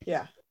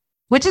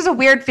 Which is a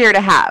weird fear to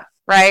have,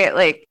 right?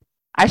 Like,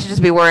 I should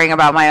just be worrying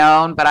about my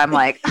own, but I'm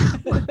like,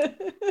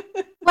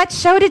 what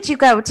show did you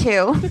go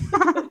to? This is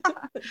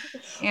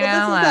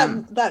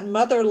that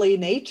motherly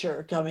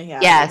nature coming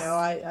out. Yes.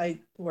 I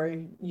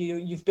where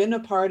you've been a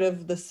part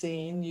of the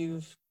scene,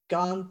 you've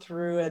gone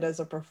through it as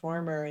a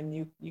performer, and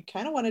you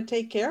kind of want to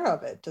take care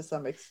of it to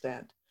some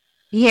extent.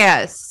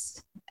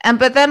 Yes.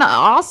 But then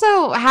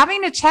also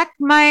having to check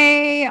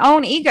my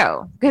own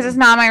ego because it's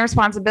not my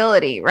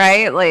responsibility,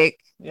 right? Like,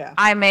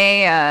 I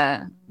may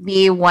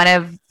be one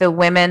of the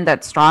women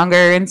that's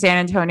stronger in San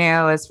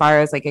Antonio as far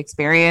as like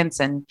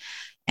experience and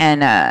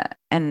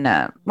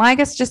well, I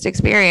guess just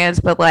experience,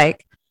 but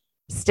like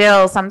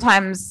still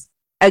sometimes,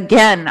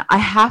 again, I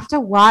have to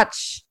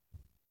watch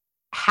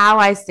how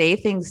I say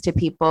things to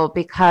people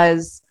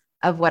because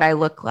of what I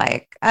look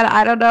like.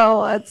 I don't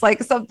know. It's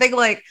like something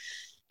like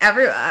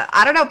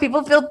I don't know.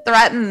 People feel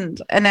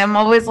threatened, and I'm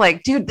always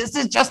like, dude, this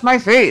is just my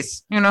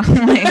face,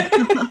 like,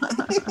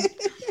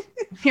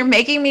 you're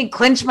making me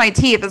clench my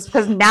teeth. It's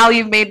because now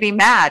you've made me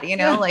mad,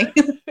 like,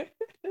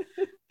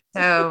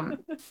 so,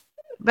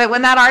 but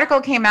when that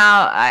article came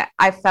out,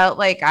 I felt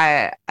like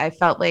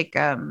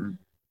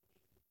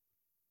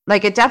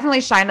like it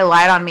definitely shined a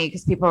light on me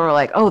because people were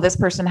like, oh, this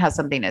person has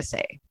something to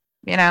say,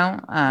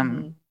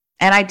 and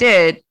I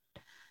did,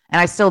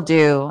 and I still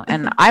do.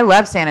 And I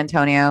love San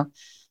Antonio.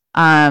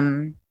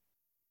 And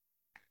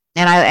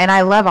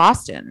I love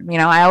Austin.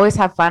 I always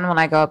have fun when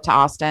I go up to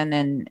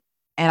Austin,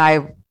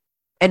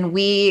 and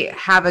we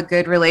have a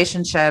good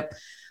relationship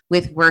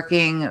with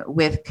working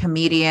with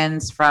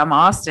comedians from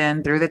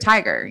Austin through the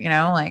Tiger,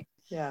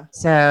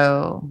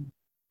 so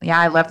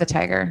I love the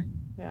Tiger.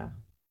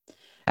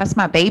 That's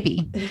my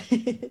baby.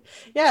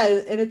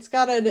 And it's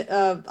got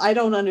I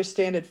don't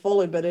understand it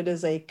fully, but it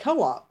is a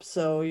co-op,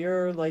 so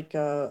you're like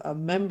a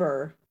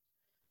member.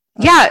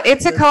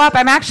 It's a co-op.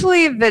 I'm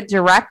actually the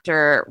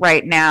director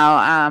right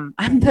now.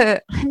 I'm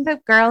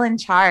the girl in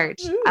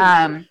charge.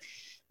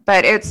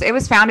 But it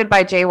was founded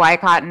by Jay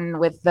Wycotton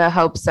with the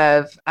hopes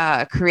of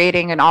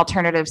creating an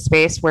alternative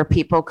space where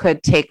people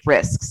could take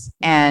risks.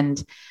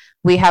 And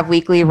we have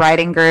weekly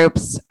writing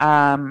groups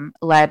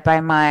led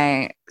by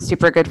my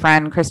super good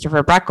friend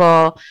Christopher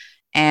Breckel,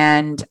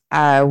 and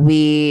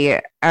we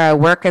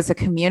work as a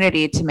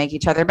community to make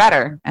each other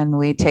better. And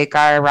we take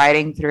our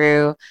writing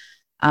through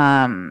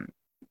a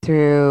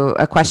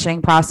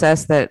questioning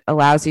process that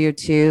allows you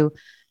to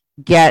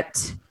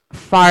get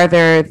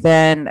farther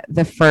than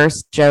the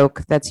first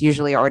joke that's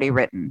usually already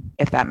written,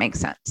 if that makes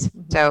sense.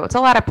 Mm-hmm. So it's a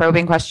lot of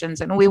probing questions,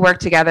 and we work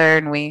together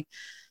and we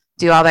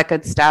do all that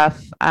good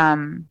stuff.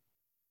 The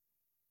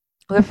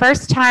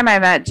first time I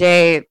met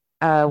Jay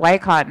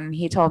Wycotton,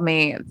 he told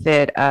me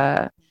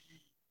that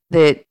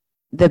the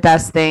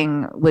best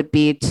thing would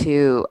be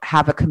to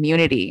have a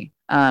community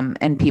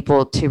and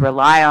people to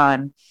rely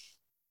on,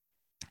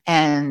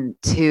 and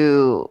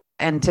to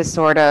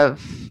sort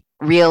of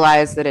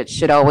realize that it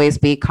should always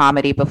be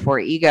comedy before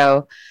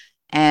ego.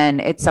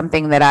 And it's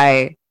something that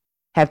I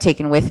have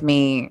taken with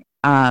me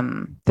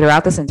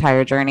throughout this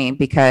entire journey,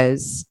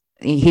 because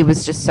he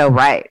was just so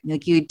right.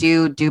 Like, you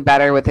do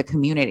better with a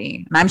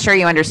community. And I'm sure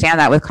you understand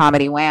that with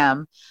Comedy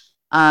Wham,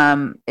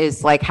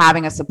 is like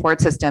having a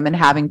support system and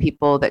having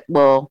people that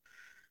will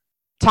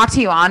talk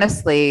to you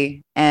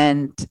honestly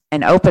and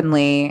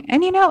openly,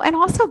 and and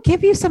also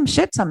give you some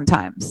shit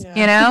sometimes.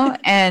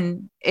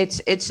 And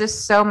it's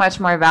just so much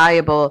more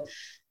valuable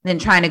than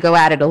trying to go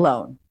at it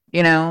alone.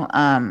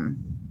 I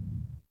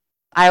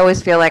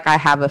always feel like I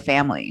have a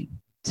family,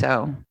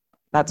 so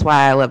that's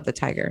why I love the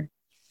Tiger.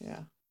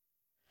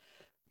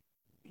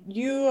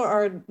 you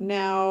are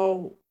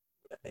now,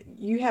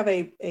 you have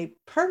a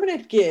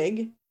permanent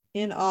gig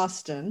in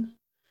Austin.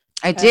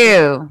 I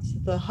do.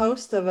 The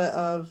host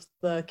of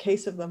the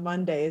Case of the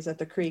Mondays at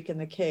the Creek and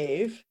the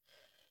Cave.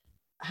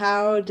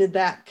 How did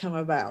that come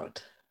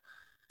about?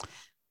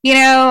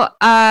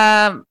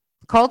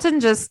 Colton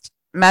just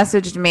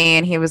messaged me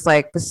and he was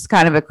like, "This is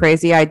kind of a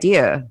crazy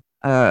idea.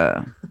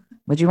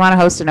 Would you want to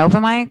host an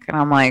open mic?" And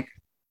I'm like,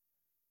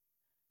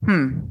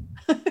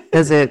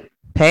 does it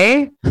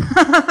pay?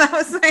 I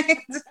was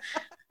like,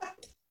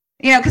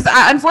 because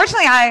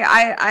unfortunately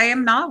I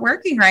am not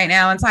working right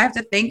now, and so I have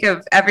to think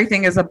of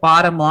everything as a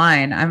bottom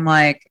line. I'm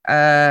like, all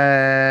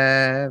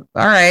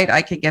right,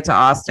 I could get to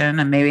Austin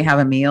and maybe have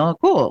a meal.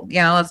 Cool,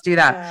 let's do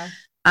that.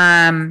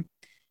 Yeah.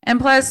 And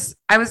plus,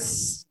 I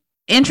was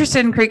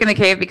interested in Creek and the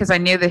Cave because I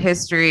knew the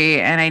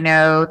history, and I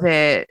know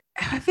that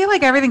I feel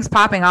like everything's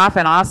popping off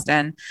in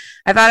Austin.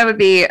 I thought it would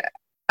be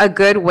a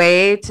good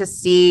way to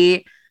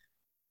see.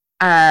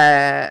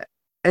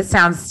 It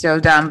sounds so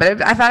dumb,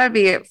 but I thought it'd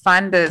be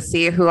fun to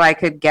see who I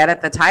could get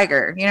at the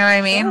Tiger. You know what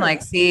I mean? Sure.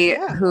 Like see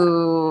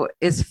who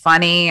is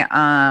funny.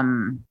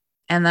 And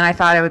then I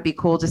thought it would be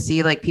cool to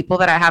see like people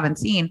that I haven't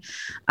seen.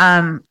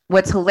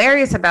 What's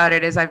hilarious about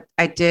it is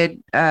I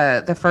did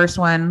the first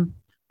one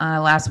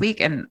last week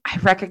and I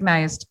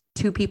recognized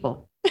 2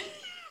 people.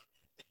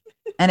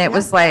 And it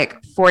was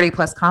like 40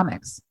 plus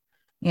comics,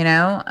 and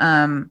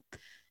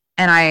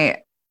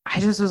I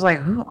just was like,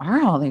 who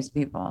are all these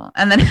people?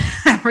 And then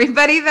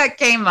everybody that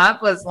came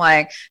up was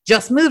like,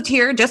 just moved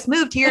here, just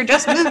moved here,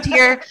 just moved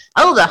here.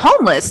 Oh, the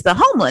homeless, the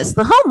homeless,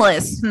 the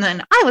homeless. And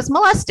then I was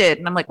molested.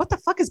 And I'm like, what the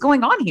fuck is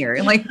going on here?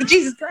 And like,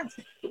 Jesus Christ.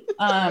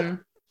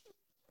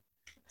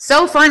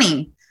 So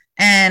funny.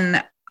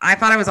 And I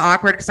thought it was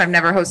awkward because I've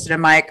never hosted a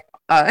mic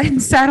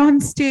and sat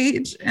on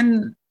stage.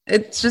 And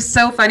it's just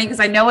so funny because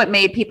I know it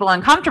made people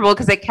uncomfortable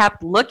because they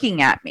kept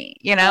looking at me,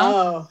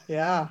 Oh,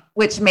 yeah.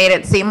 Which made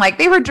it seem like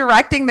they were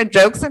directing the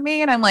jokes at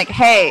me. And I'm like,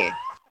 hey,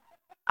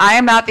 I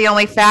am not the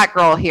only fat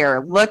girl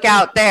here. Look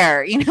out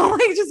there.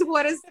 Like just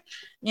what is,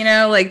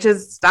 like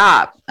just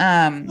stop.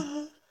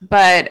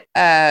 But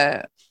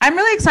I'm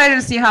really excited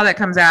to see how that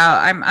comes out.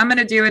 I'm going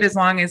to do it as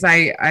long as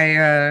I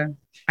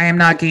am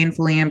not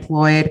gainfully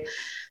employed.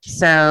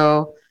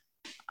 So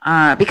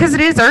because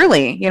it is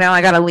early,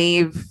 I got to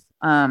leave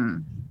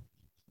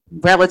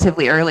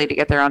relatively early to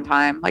get there on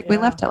time. Like we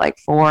left at like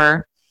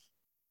 4.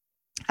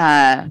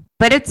 But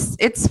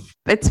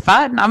it's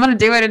fun. I'm gonna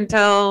do it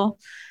until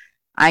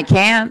I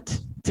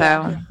can't.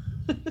 So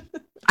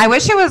I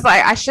wish it was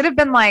like I should have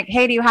been like,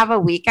 hey, do you have a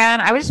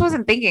weekend? I just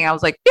wasn't thinking. I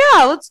was like,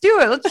 yeah, let's do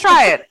it. Let's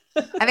try it.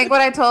 I think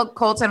what I told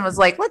Colton was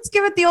like, let's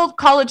give it the old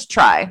college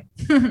try.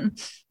 And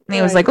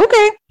he was like,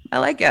 okay, I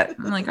like it.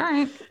 I'm like, all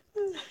right.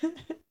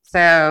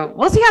 So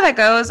we'll see how that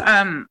goes.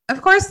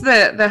 Of course,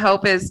 the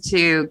hope is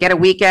to get a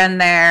weekend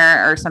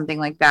there or something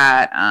like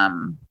that.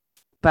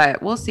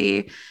 But we'll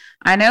see.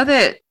 I know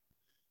that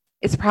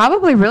it's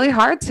probably really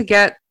hard to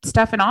get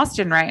stuff in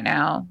Austin right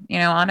now.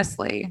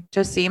 Honestly,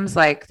 just seems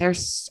like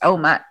there's so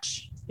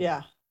much.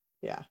 Yeah.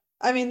 Yeah.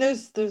 I mean,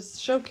 there's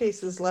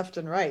showcases left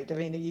and right. I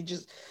mean,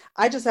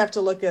 I just have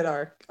to look at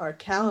our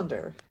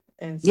calendar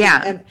and see.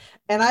 And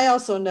I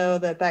also know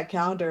that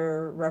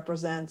calendar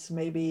represents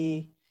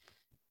maybe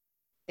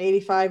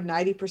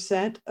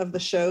 85-90% of the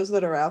shows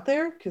that are out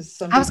there.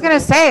 Because I was gonna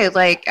say,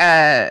 like,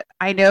 I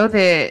know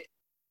that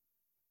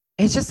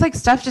it's just like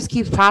stuff just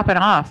keeps popping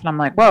off, and I'm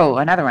like, whoa,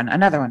 another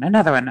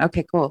one.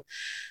 Okay, cool.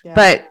 Yeah.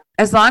 But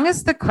as long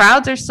as the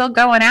crowds are still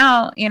going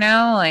out,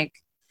 like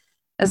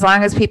as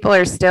long as people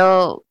are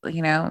still,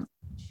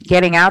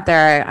 getting out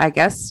there, I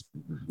guess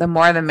the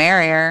more the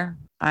merrier.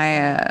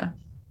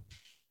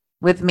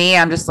 With me,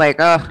 I'm just like,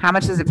 oh, how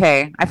much does it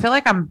pay? I feel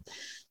like I'm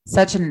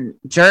such a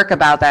jerk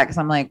about that because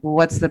I'm like, well,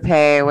 what's the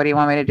pay? What do you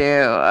want me to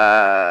do?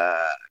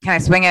 Can I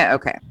swing it?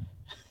 Okay.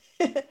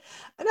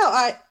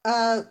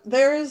 No,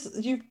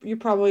 there's you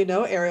probably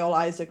know Ariel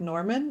Isaac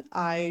Norman.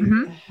 I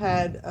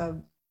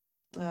had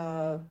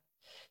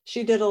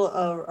she did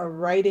a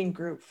writing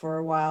group for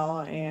a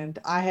while, and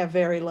I have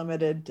very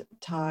limited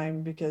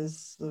time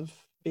because of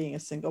being a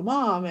single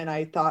mom, and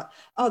I thought,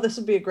 oh, this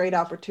would be a great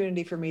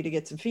opportunity for me to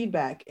get some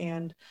feedback.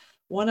 And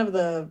one of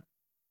the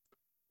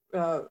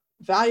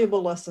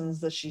valuable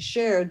lessons that she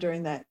shared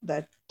during that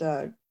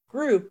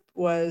group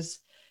was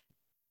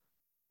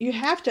you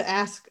have to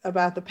ask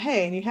about the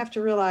pay, and you have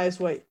to realize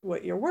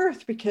what you're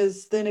worth,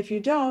 because then if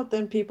you don't,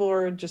 then people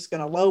are just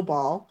going to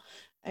lowball,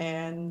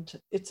 and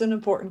it's an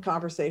important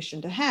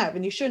conversation to have,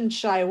 and you shouldn't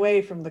shy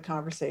away from the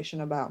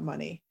conversation about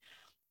money.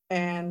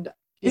 And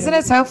isn't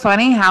it so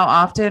funny how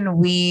often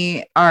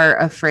we are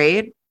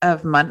afraid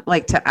of money,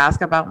 like to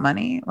ask about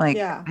money? Like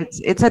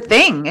it's a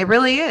thing. It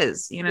really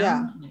is,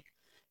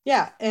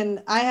 Yeah.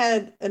 And I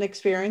had an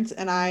experience,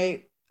 and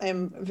I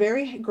am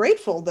very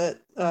grateful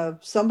that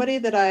somebody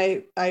that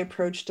I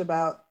approached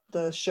about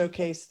the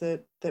showcase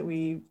that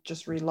we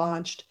just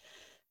relaunched,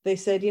 they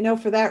said,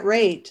 for that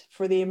rate,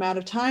 for the amount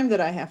of time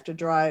that I have to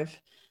drive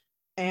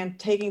and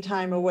taking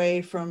time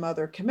away from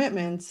other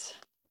commitments,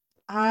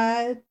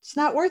 it's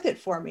not worth it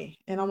for me.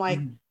 And I'm like,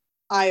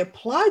 I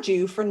applaud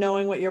you for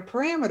knowing what your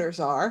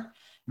parameters are.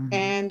 Mhm.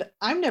 And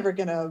I'm never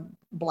going to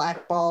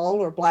blackball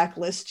or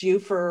blacklist you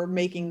for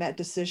making that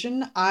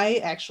decision. I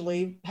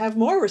actually have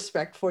more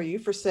respect for you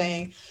for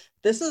saying,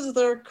 this is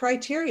the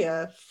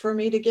criteria for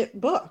me to get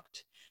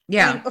booked.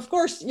 Yeah. And of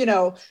course,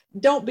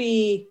 don't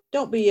be a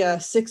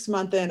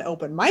 6-month in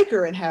open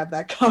micer and have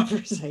that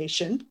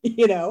conversation,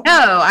 No,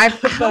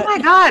 oh my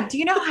God. Do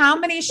you know how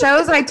many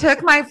shows I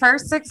took my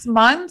first 6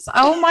 months?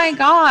 Oh my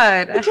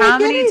God. How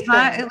many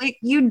times like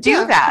you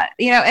do that,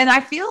 and I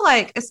feel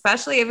like,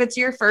 especially if it's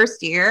your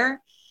first year,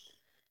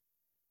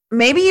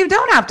 maybe you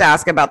don't have to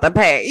ask about the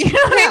pay. You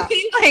know what I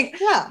mean? Like,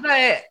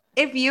 but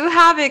if you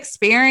have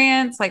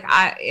experience, like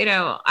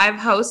I've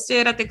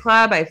hosted at the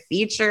club, I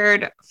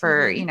featured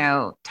for,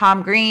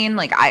 Tom Green.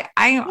 Like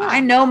I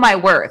know my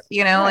worth,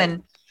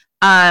 and,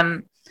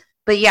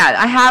 but yeah,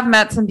 I have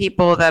met some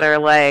people that are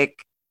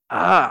like,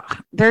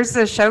 there's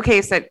a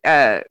showcase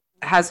that,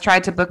 has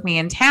tried to book me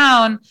in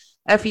town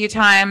a few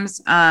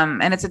times.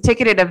 And it's a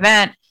ticketed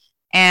event,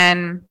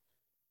 and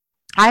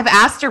I've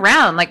asked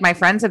around, like my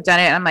friends have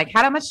done it. And I'm like,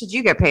 how much did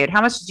you get paid?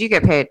 How much did you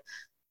get paid?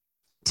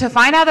 To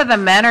find out that the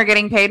men are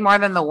getting paid more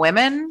than the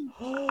women,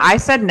 I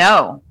said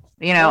no,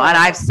 and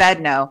I've said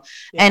no.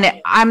 Yeah.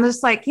 And I'm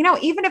just like,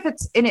 even if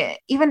it's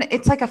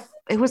it's like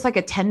it was like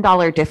a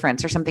 $10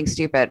 difference or something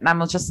stupid. And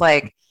I'm just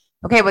like,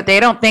 okay, but they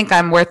don't think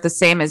I'm worth the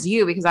same as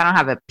you because I don't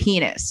have a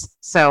penis.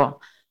 So,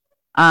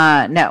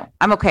 no,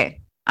 I'm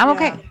okay. I'm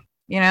okay.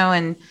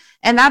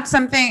 And that's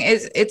something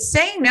it's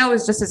saying no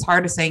is just as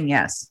hard as saying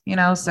yes,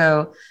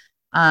 so,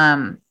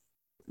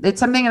 it's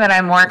something that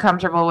I'm more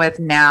comfortable with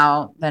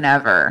now than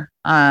ever.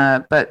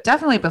 But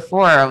definitely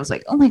before I was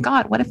like, oh my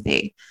God, what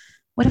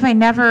if I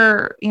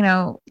never,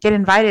 get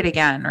invited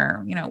again?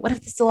 Or, what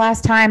if this is the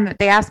last time that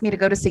they asked me to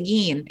go to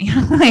Seguin?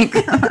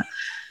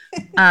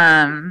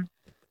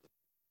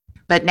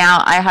 But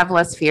now I have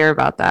less fear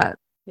about that.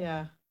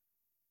 Yeah.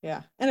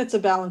 Yeah. And it's a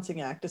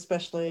balancing act,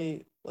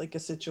 especially like a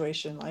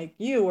situation like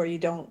you, where you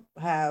don't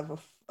have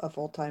a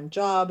full-time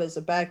job as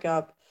a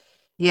backup.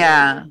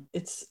 Yeah.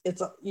 It's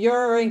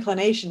your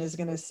inclination is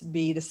going to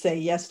be to say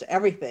yes to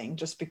everything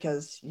just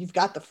because you've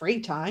got the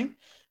free time,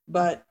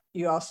 but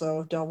you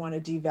also don't want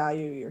to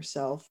devalue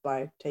yourself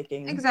by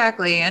taking.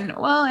 Exactly. And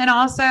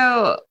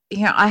also,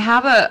 I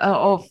have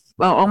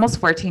almost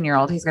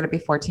 14-year-old. He's going to be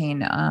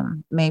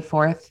 14, May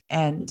 4th.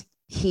 And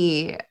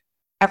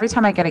every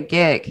time I get a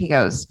gig, he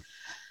goes,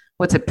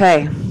 what's it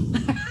pay?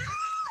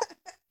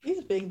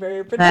 He's being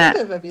very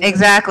protective of you.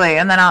 Exactly.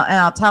 And then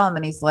I'll tell him,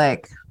 and he's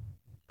like,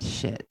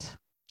 shit.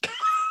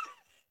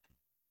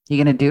 You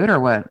gonna do it or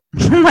what?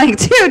 I'm like,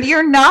 dude,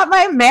 you're not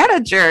my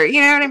manager.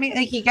 You know what I mean?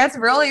 Like, he gets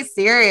really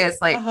serious,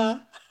 like,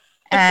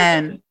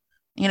 and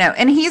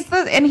and he's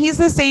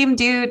the same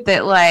dude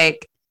that,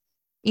 like,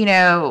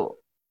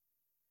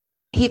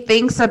 he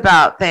thinks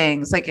about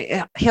things. Like,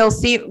 he'll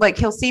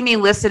see me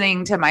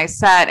listening to my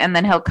set, and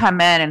then he'll come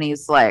in and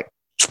he's like,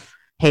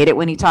 hate it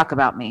when you talk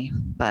about me,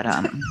 but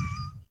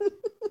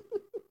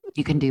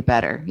you can do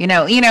better.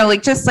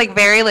 Like, just like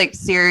very like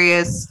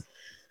serious.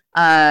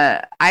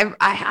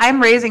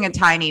 I'm raising a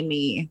tiny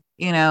me,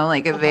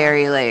 like a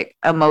very like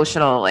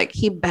emotional, like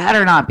he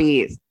better not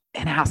be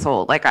an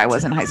asshole like I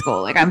was in high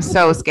school. Like, I'm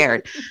so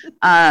scared.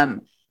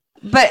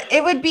 But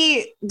it would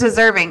be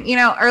deserving.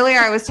 Earlier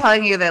I was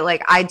telling you that,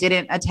 like, I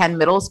didn't attend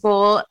middle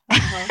school,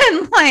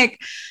 and like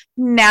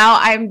now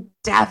I'm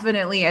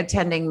definitely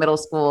attending middle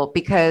school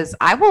because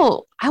I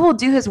will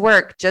do his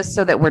work just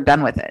so that we're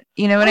done with it.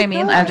 You know what I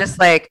mean? I'm just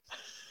like,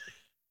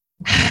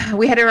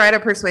 we had to write a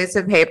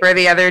persuasive paper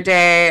the other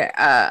day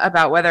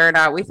about whether or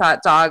not we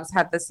thought dogs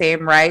had the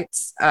same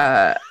rights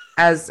or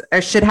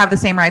should have the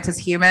same rights as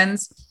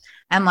humans.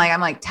 And like,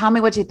 I'm like, tell me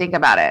what you think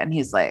about it. And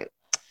he's like,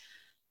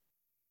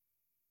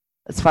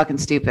 it's fucking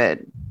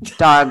stupid.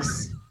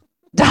 Dogs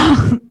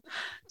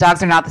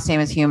are not the same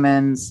as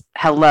humans.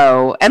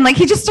 Hello. And like,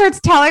 he just starts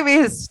telling me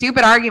his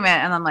stupid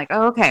argument. And I'm like,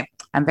 oh, okay.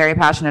 I'm very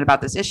passionate about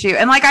this issue.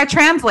 And like, I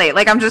translate,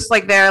 like, I'm just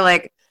like, there,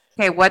 like,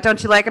 okay, what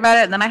don't you like about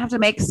it? And then I have to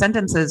make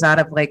sentences out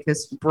of like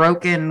this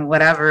broken,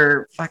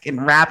 whatever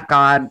fucking rap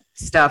god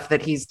stuff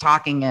that he's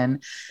talking in.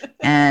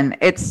 And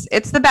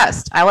it's the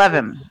best. I love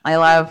him.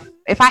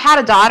 If I had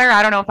a daughter,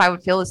 I don't know if I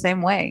would feel the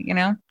same way,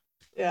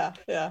 Yeah.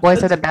 Yeah.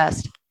 Boys are the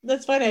best.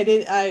 That's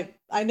funny.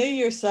 I knew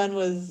your son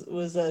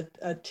was a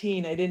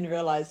teen. I didn't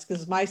realize,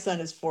 because my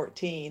son is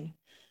 14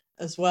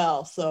 as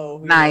well.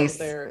 So nice.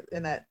 They're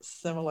in that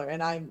similar,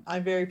 and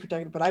I'm very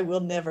protective, but I will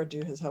never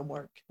do his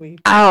homework.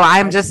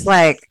 I'm just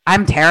like,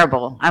 I'm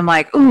terrible. I'm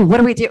like, ooh, what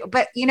do we do?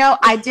 But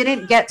I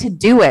didn't get to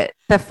do it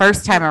the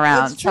first time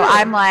around. So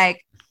I'm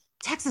like,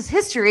 Texas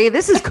history,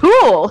 this is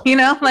cool,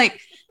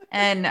 like,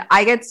 and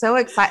I get so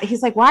excited.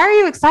 He's like, why are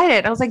you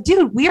excited? I was like,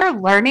 dude, we are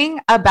learning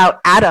about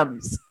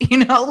atoms,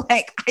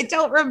 like, I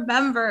don't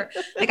remember.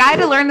 Like, I had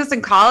to learn this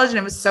in college, and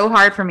it was so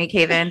hard for me,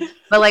 Kevin.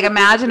 But like,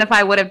 imagine if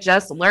I would have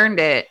just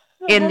learned it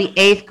in the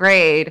 8th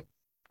grade.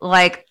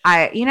 Like,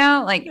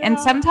 and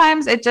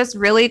sometimes it just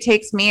really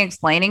takes me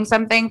explaining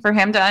something for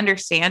him to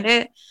understand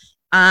it.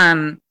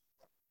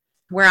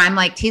 where I'm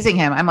like teasing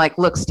him. I'm like,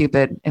 look,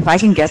 stupid, if I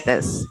can get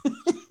this,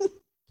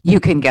 you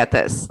can get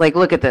this. Like,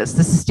 look at this.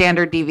 This is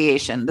standard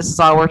deviation. This is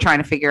all we're trying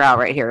to figure out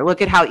right here.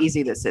 Look at how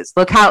easy this is.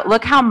 Look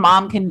how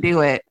mom can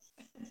do it.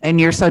 And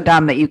you're so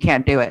dumb that you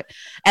can't do it.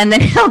 And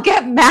then he'll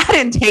get mad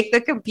and take the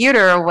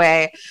computer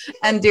away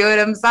and do it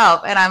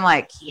himself. And I'm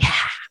like, yeah,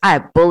 I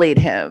bullied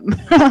him.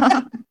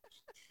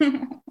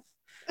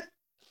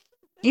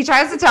 He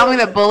tries to tell me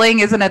that bullying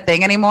isn't a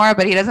thing anymore,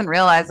 but he doesn't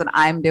realize that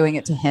I'm doing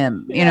it to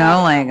him. You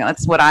know, like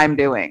that's what I'm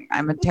doing.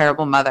 I'm a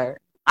terrible mother.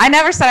 I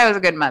never said I was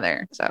a good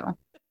mother. So.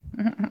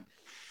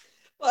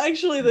 Well,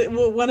 actually,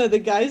 one of the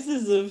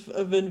guises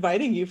of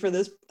inviting you for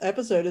this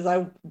episode is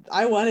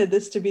I wanted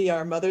this to be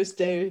our Mother's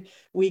Day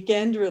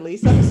weekend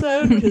release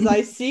episode, because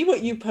I see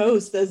what you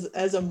post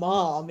as a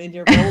mom, in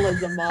your role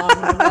as a mom.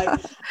 And I'm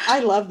like, I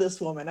love this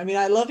woman. I mean,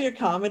 I love your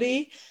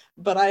comedy,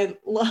 but I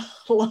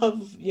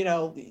love, you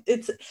know,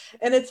 it's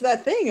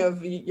that thing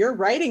of your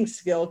writing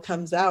skill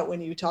comes out when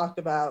you talk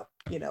about,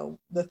 you know,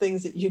 the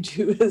things that you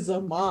do as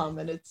a mom.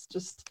 And it's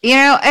just, you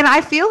know, and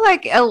I feel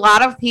like a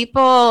lot of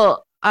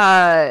people,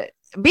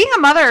 being a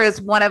mother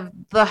is one of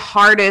the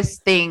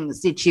hardest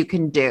things that you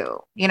can do.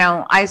 You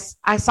know, I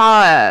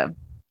saw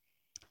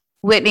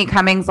Whitney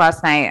Cummings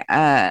last night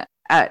at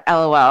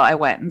LOL. I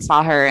went and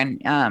saw her,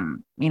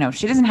 and you know,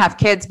 she doesn't have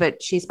kids,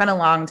 but she spent a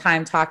long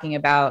time talking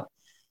about,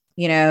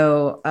 you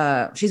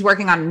know, she's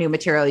working on new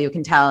material, you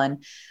can tell.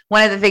 And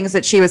one of the things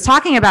that she was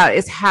talking about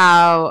is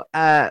how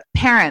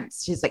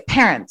she's like,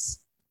 parents,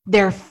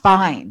 they're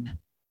fine.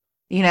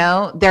 You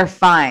know, they're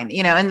fine,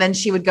 you know, and then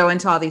she would go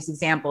into all these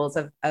examples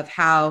of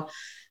how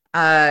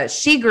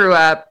she grew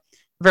up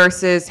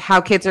versus how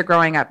kids are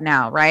growing up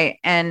now. Right.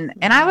 And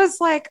I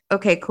was like,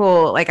 okay,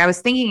 cool. Like I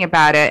was thinking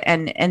about it,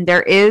 and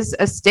there is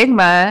a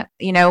stigma,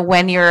 you know,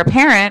 when you're a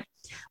parent,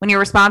 when you're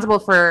responsible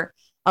for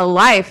a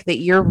life, that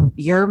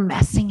you're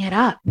messing it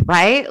up,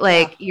 right?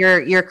 Like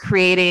you're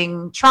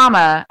creating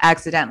trauma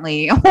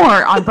accidentally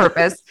or on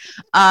purpose,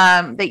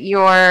 that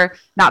you're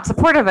not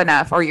supportive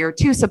enough, or you're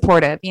too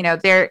supportive. You know,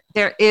 there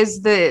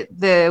is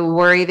the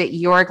worry that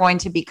you're going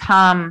to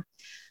become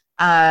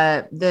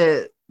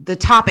the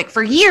topic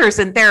for years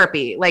in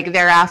therapy, like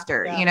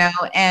thereafter, you know,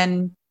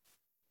 and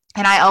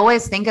I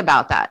always think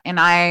about that. And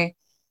my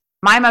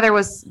mother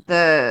was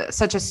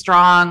such a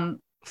strong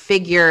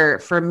figure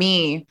for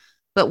me.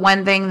 But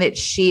one thing that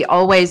she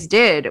always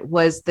did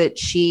was that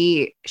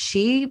she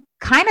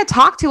kind of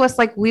talked to us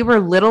like we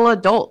were little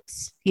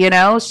adults, you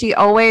know. She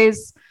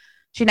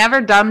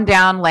never dumbed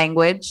down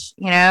language,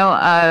 you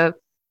know,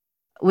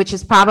 which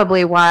is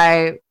probably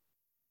why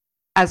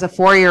as a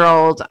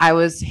 4-year-old, I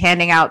was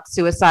handing out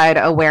suicide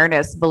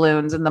awareness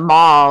balloons in the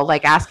mall,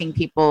 like asking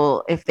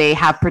people if they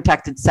have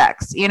protected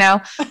sex, you know,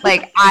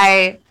 like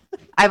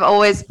I've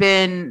always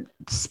been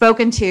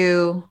spoken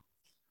to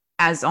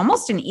as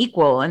almost an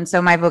equal. And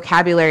so my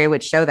vocabulary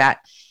would show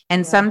that.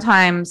 And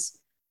sometimes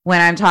when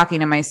I'm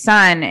talking to my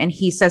son and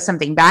he says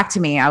something back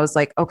to me, I was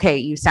like, okay,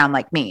 you sound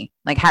like me.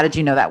 Like, how did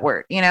you know that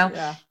word? You know?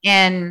 Yeah.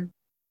 And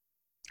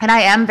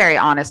I am very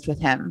honest with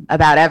him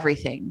about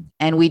everything.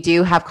 And we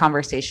do have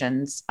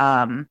conversations,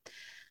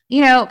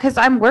 you know, because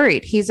I'm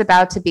worried he's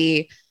about to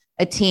be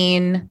a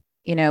teen.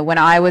 You know, when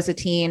I was a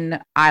teen,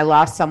 I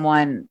lost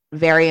someone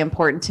very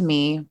important to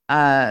me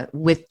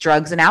with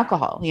drugs and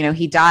alcohol. You know,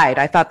 he died.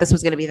 I thought this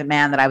was going to be the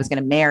man that I was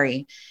going to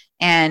marry.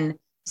 And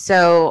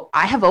so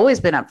I have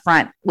always been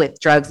upfront with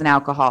drugs and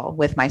alcohol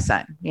with my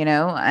son, you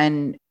know,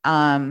 and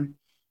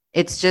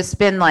it's just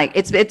been like,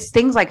 it's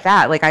things like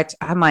that. Like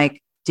I'm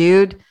like,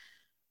 dude,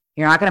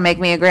 you're not going to make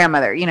me a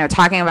grandmother, you know,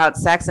 talking about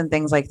sex and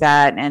things like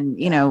that. And,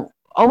 you know,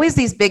 always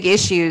these big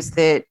issues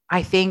that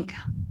I think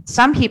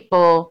some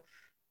people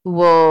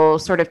will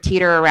sort of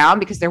teeter around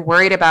because they're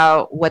worried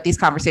about what these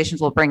conversations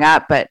will bring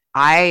up. But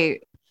I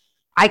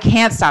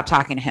can't stop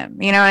talking to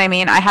him. You know what I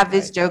mean? I have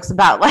these jokes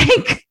about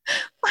like,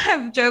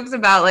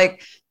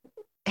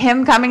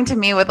 him coming to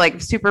me with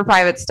like super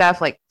private stuff,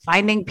 like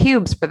finding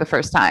pubes for the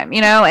first time,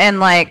 you know?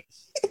 And like,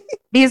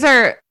 these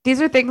are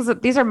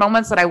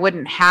moments that I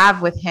wouldn't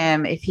have with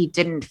him if he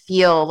didn't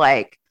feel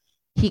like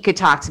he could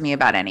talk to me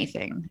about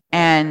anything.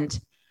 And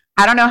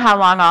I don't know how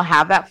long I'll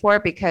have that for,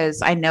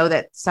 because I know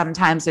that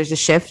sometimes there's a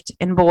shift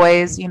in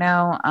boys, you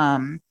know,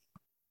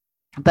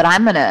 but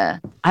I'm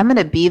going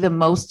to be the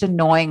most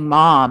annoying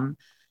mom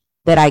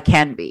that I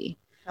can be.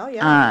 Oh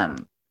yeah.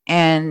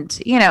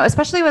 And, you know,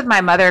 especially with my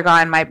mother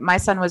gone, my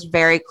son was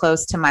very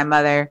close to my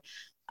mother,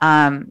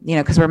 you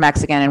know, cause we're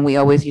Mexican and we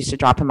always used to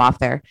drop him off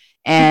there.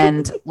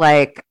 And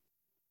like,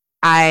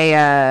 so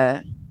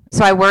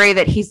I worry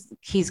that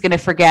he's going to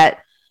forget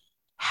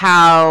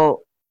how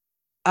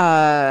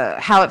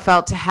it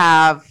felt to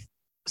have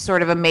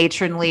sort of a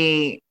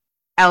matronly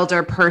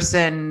elder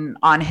person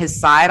on his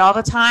side all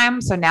the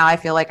time. So now I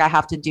feel like I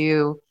have to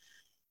do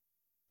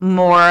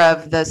more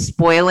of the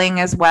spoiling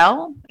as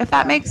well, if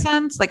that makes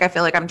sense. Like, I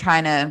feel like I'm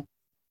trying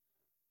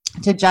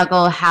to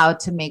juggle how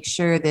to make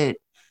sure that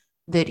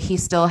he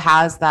still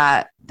has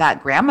that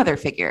grandmother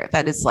figure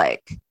that is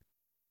like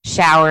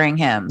showering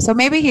him. So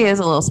maybe he is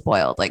a little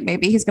spoiled. Like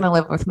maybe he's going to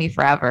live with me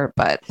forever,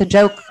 but the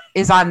joke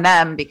is on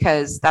them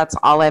because that's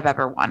all I've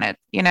ever wanted.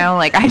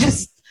 Like I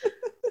just,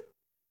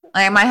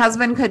 like my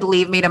husband could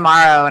leave me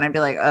tomorrow and I'd be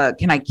like,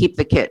 can I keep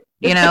the kid?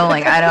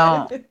 Like I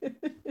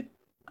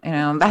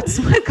don't,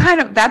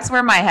 that's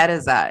where my head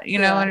is at. You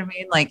know what I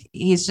mean? Like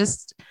he's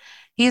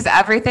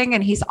everything.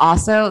 And he's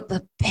also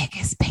the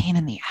biggest pain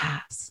in the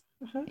ass,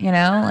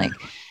 like,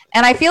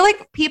 and I feel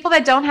like people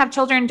that don't have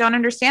children don't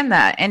understand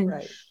that.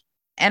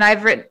 And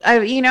I've written,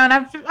 and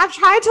I've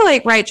tried to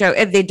like write jokes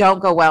if they don't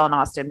go well in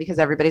Austin because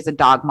everybody's a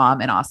dog mom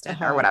in Austin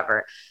or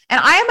whatever. And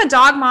I am a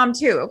dog mom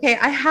too. Okay.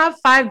 I have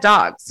 5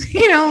 dogs,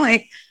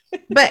 like,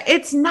 but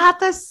it's not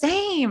the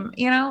same,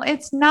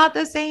 it's not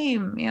the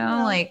same,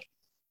 like,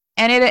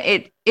 and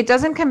it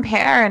doesn't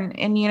compare.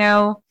 And,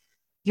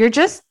 you're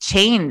just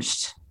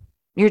changed.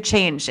 You're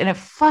changed. And it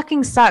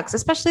fucking sucks,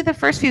 especially the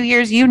first few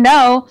years, you're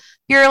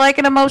like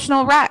an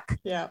emotional wreck.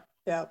 Yeah.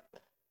 Yeah.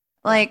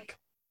 Like,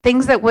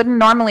 things that wouldn't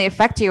normally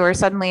affect you are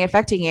suddenly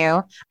affecting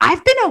you.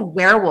 I've been a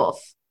werewolf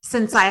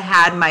since I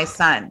had my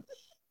son.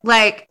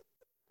 Like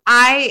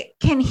I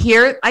can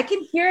hear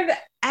the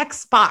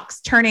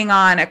Xbox turning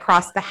on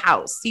across the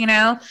house,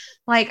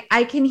 like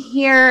I can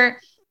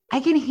hear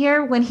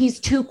when he's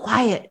too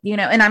quiet,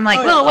 and I'm like,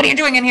 well, what are you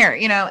doing in here?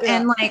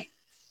 And like,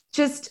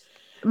 just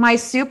my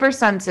super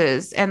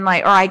senses and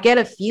like, or I get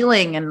a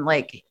feeling and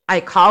like,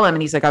 I call him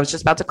and he's like, I was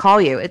just about to call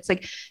you. It's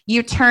like,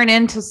 you turn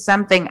into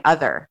something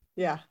other.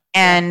 Yeah.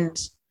 And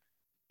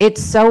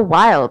it's so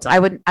wild. I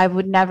would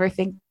never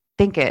think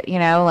it,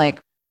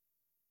 like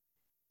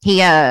he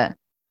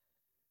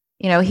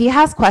he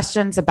has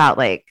questions about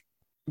like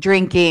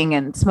drinking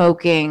and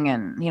smoking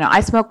and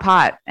I smoke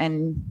pot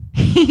and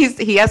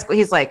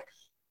he's like,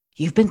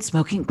 you've been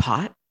smoking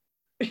pot?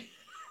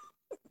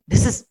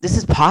 This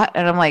is pot?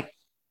 And I'm like,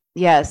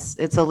 yes,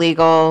 it's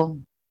illegal.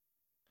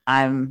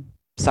 I'm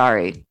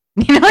sorry.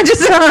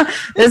 Just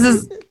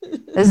this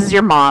is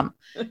your mom.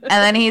 And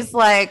then he's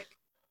like,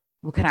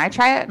 well, can I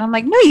try it? And I'm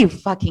like, no, you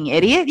fucking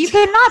idiot. You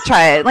cannot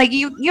try it. Like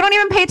you don't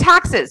even pay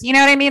taxes. You know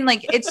what I mean?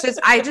 Like, it's just,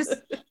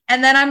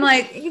 and then I'm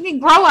like, you can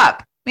grow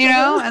up,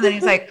 and then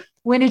he's like,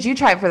 when did you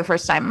try it for the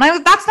first time? And I'm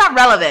like, that's not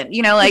relevant.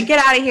 Like get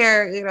out of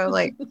here.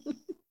 Like,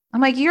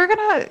 I'm like, you're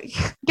going to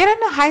get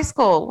into high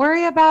school,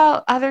 worry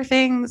about other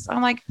things.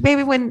 I'm like,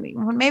 maybe when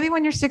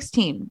you're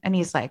 16. And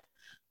he's like,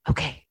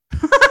 okay.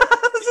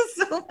 This is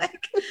so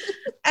like,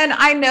 and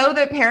I know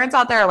that parents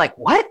out there are like,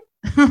 what?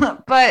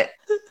 But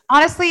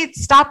honestly,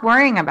 stop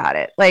worrying about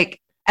it. Like,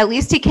 at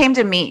least he came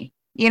to me,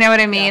 you know what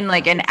I mean?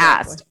 Like, and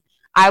asked.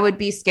 I would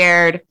be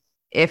scared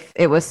if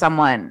it was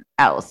someone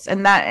else.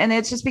 And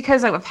it's just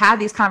because I've had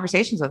these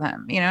conversations with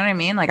him, you know what I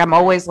mean? Like, I'm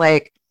always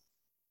like,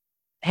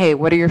 hey,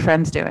 what are your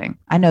friends doing?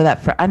 I know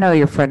I know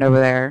your friend over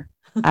there.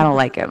 I don't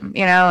like him,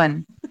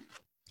 and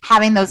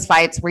having those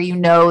fights where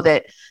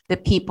that the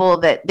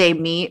people that they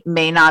meet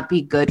may not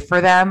be good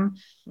for them,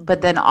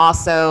 but then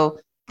also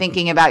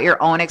thinking about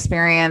your own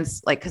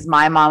experience, like, because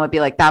my mom would be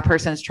like, that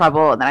person's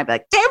trouble. And then I'd be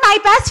like, they're my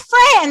best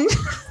friend.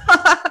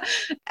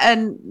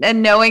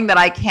 and knowing that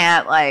I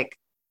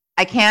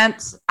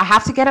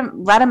have to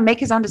let him make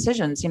his own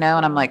decisions, and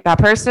I'm like, that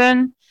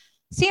person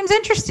seems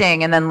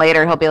interesting. And then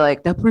later he'll be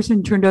like, that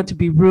person turned out to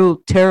be real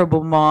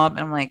terrible, mom.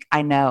 And I'm like,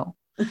 I know.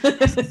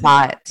 I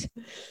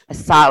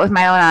saw it with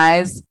my own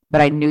eyes, but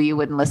I knew you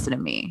wouldn't listen to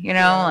me,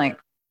 like,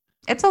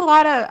 it's a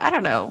lot of, I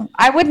don't know.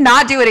 I would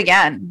not do it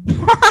again.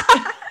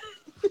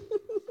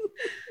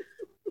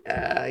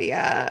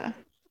 Yeah.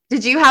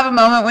 Did you have a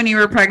moment when you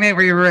were pregnant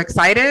where you were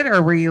excited,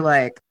 or were you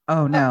like,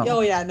 oh no?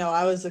 Oh yeah, no,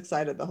 I was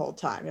excited the whole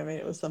time. I mean,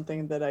 it was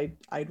something that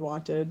I'd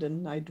wanted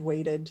and I'd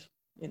waited,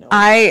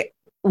 I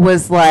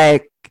was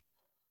like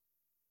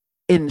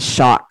in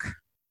shock.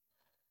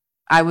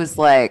 I was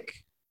like,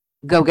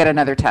 go get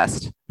another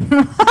test.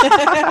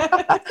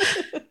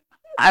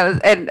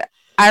 And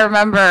I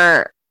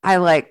remember I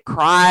like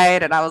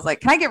cried and I was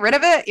like, can I get rid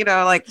of it?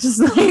 Like, just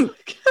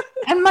like,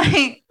 and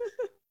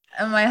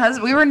my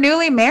husband, we were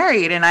newly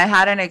married and I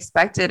hadn't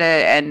expected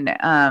it.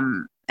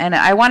 And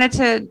I wanted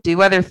to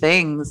do other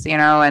things,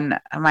 and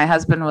my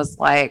husband was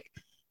like,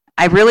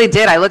 I really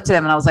did. I looked at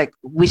him and I was like,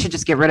 we should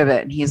just get rid of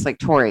it. And he's like,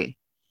 Tori,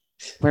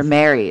 we're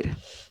married.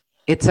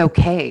 It's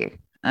okay.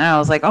 And I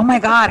was like, oh my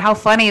God, how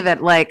funny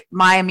that like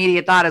my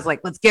immediate thought is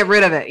like, let's get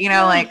rid of it.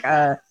 Like,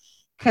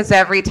 cause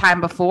every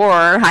time before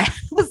I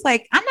was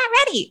like, I'm not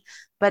ready,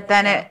 but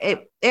then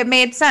it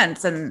made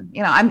sense. And,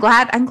 I'm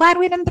glad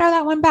we didn't throw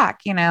that one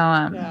back.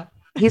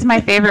 He's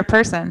my favorite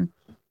person.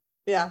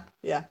 Yeah.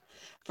 Yeah.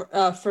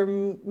 For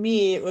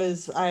me, it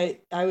was, I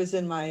was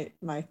in my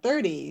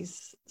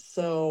 30s.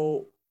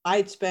 So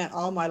I'd spent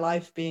all my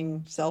life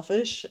being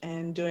selfish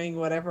and doing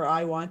whatever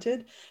I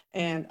wanted.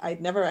 And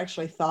I'd never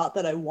actually thought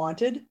that I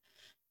wanted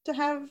to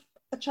have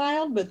a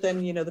child, but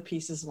then, the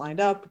pieces lined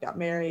up, got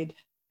married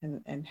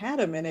and had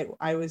him. And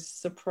I was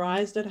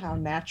surprised at how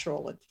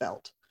natural it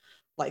felt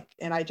like.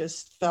 And I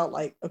just felt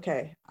like,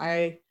 okay,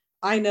 I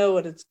know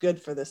what it's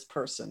good for this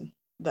person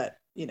that,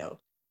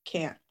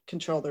 can't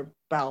control their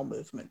bowel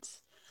movements.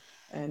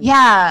 And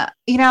yeah,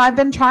 I've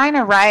been trying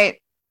to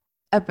write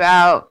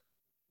about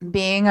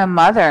being a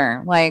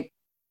mother, like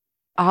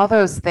all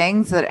those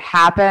things that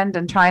happened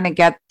and trying to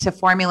get to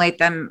formulate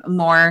them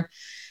more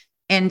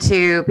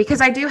into,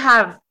 because I do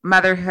have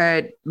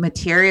motherhood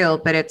material,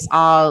 but it's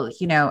all,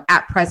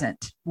 at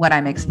present what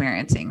I'm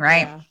experiencing,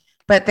 right? Yeah.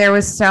 But there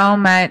was so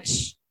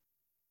much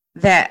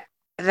that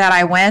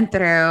I went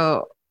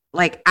through,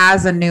 like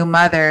as a new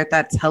mother,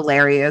 that's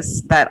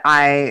hilarious, that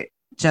I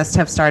just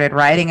have started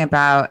writing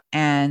about.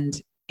 And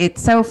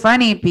it's so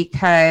funny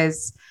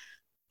because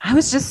I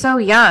was just so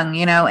young,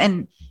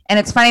 and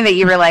it's funny that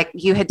you were like,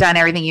 you had done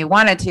everything you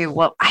wanted to.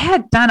 Well, I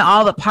had done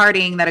all the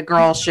partying that a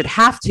girl should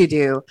have to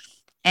do,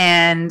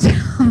 and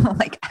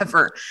like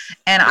ever.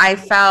 And I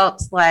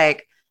felt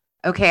like,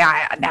 okay,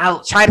 I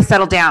now try to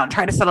settle down.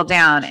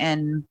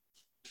 And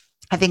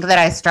I think that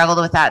I struggled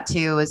with that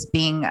too, as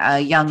being a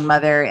young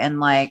mother, and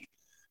like,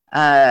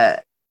 and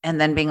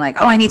then being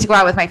like, oh, I need to go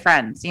out with my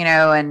friends,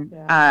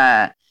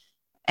 and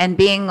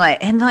being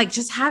like, and like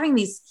just having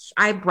these,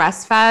 I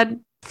breastfed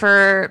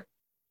for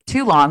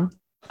too long.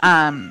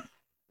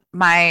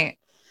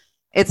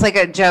 It's like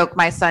a joke.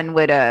 My son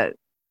would,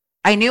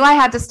 I knew I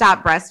had to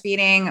stop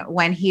breastfeeding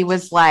when he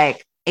was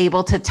like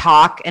able to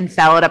talk and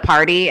fell at a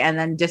party and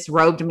then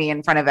disrobed me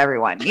in front of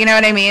everyone. You know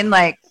what I mean?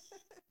 Like,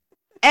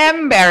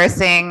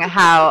 embarrassing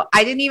how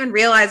I didn't even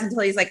realize until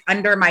he's like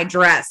under my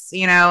dress,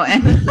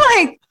 and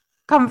like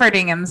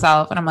comforting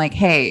himself. And I'm like,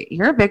 hey,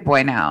 you're a big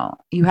boy now.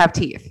 You have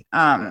teeth.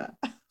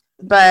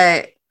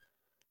 But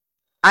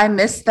I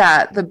missed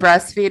that. The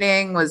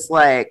breastfeeding was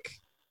like,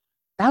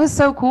 that was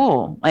so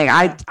cool. Like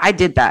I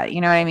did that,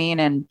 you know what I mean?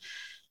 And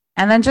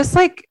then just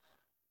like,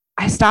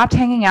 I stopped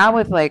hanging out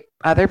with like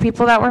other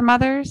people that were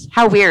mothers.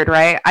 How weird,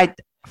 right?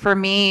 For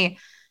me,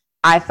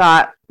 I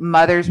thought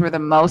mothers were the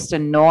most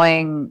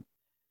annoying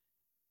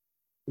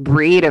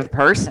breed of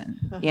person,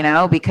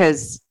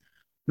 because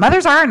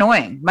mothers are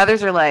annoying.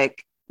 Mothers are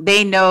like,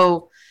 they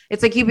know,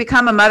 it's like you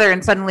become a mother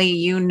and suddenly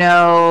you're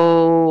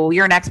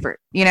an expert,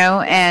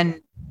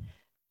 and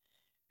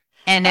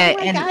oh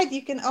my God,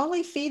 you can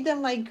only feed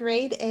them like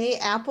grade A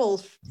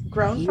apples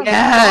grown from a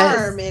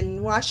farm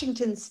in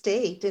Washington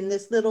State in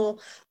this little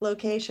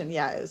location.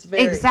 Yeah, it was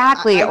very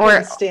exactly. I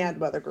couldn't stand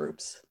mother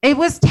groups. It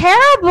was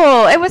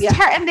terrible. It was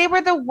and they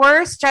were the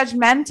worst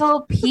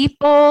judgmental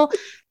people,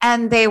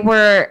 and they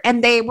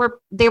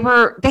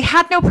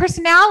had no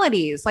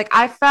personalities. Like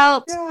I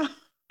felt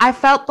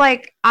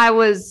like I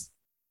was,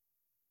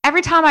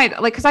 every time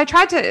because I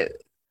tried to,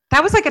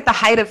 that was like at the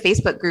height of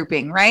Facebook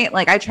grouping, right?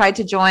 Like I tried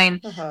to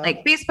join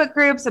like Facebook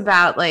groups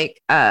about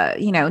like,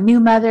 new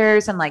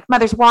mothers and like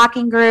mothers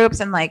walking groups.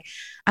 And like,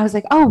 I was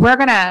like, oh, we're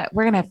going to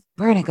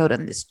go to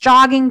this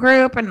jogging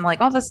group and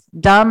like all this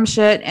dumb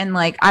shit. And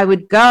like, I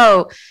would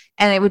go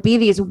and it would be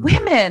these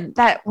women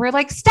that were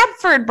like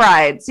Stepford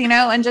brides,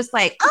 and just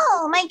like,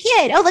 oh, my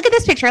kid. Oh, look at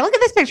this picture. Look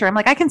at this picture. I'm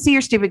like, I can see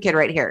your stupid kid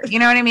right here. You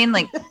know what I mean?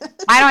 Like,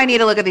 why do I need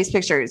to look at these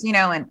pictures?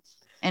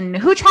 And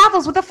who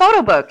travels with a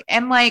photo book?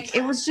 And like,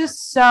 it was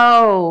just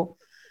so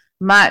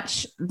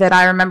much that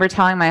I remember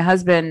telling my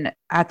husband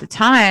at the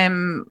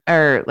time,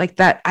 or like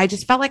that, I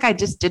just felt like I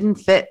just didn't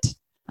fit.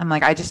 I'm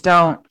like, I just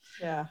don't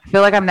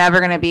feel like I'm never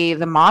going to be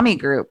the mommy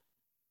group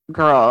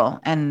girl.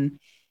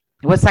 And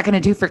what's that going to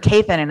do for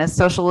Kathan and his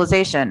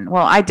socialization?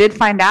 Well, I did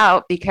find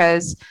out,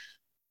 because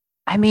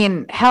I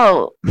mean,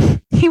 hell,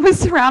 he was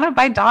surrounded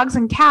by dogs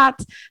and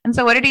cats. And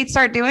so what did he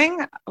start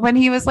doing when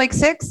he was like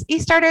 6? He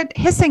started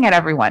hissing at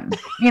everyone,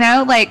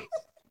 like,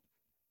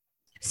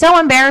 so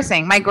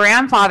embarrassing. My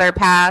grandfather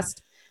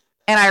passed,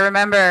 and I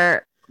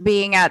remember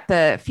being at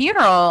the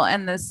funeral,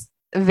 and this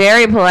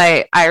very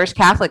polite Irish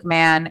Catholic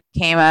man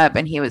came up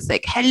and he was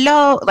like,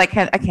 hello. Like,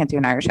 I can't do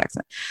an Irish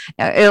accent.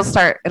 It'll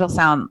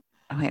sound,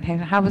 wait,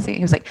 how was he?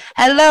 He was like,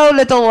 hello,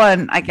 little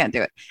one. I can't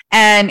do it.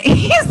 And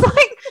he's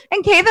like,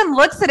 and Kathan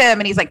looks at him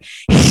and he's like,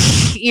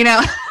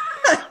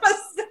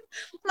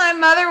 my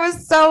mother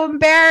was so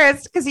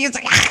embarrassed because he was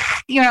like,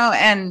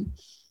 and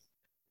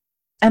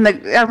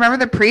I remember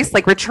the priest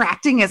like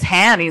retracting his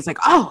hand. He's like,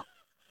 oh,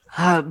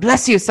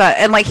 bless you, son.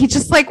 And like, he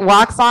just like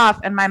walks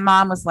off. And my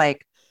mom was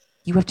like,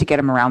 you have to get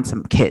him around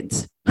some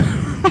kids. And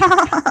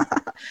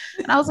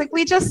I was like,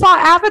 we just saw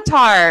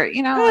Avatar,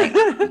 like.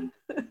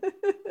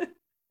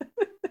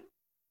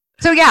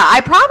 So yeah,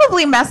 I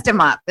probably messed him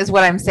up, is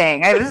what I'm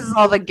saying. This is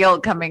all the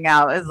guilt coming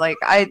out. Is like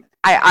I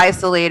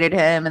isolated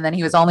him, and then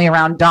he was only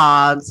around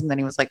dogs, and then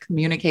he was like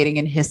communicating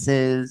in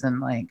hisses, and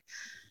like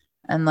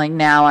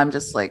now I'm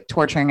just like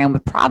torturing him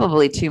with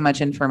probably too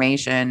much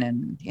information,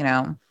 and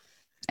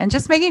and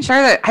just making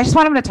sure that I just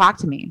want him to talk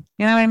to me.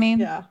 You know what I mean?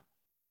 Yeah.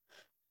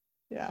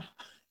 Yeah.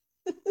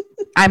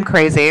 I'm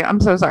crazy. I'm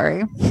so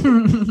sorry.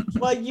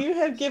 Well, you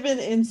have given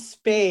in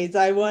spades.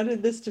 I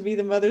wanted this to be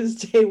the Mother's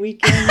Day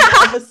weekend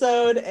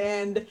episode,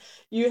 and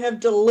you have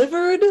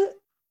delivered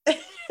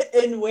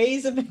in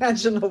ways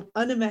unimaginable.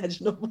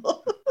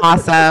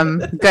 Awesome.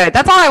 Good.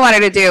 That's all I wanted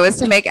to do, is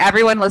to make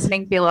everyone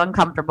listening feel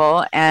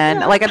uncomfortable and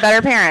like a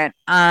better parent.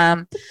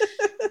 And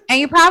And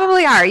you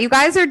probably are. You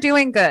guys are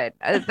doing good.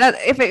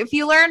 If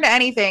you learned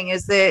anything,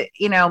 is that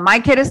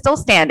my kid is still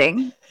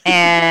standing,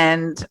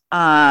 and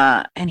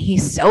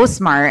he's so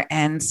smart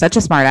and such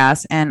a smart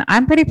ass, and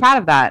I'm pretty proud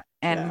of that.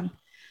 And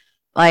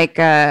like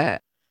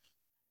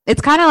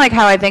it's kind of like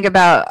how I think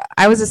about,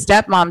 I was a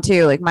stepmom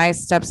too. Like my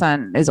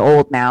stepson is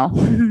old now.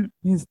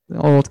 He's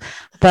old.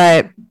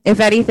 But if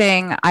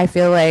anything, I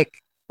feel like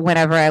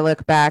whenever I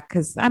look back,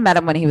 because I met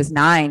him when he was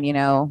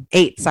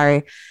 8,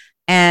 sorry.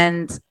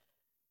 And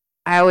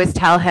I always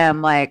tell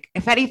him, like,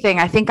 if anything,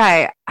 I think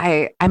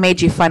I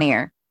made you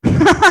funnier.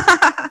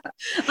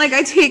 Like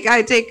I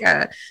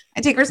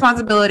take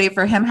responsibility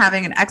for him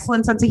having an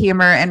excellent sense of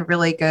humor and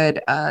really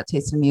good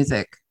taste in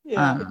music.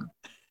 Yeah.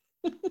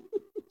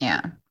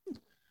 Yeah.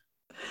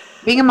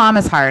 Being a mom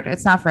is hard.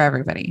 It's not for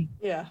everybody.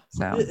 Yeah.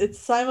 So it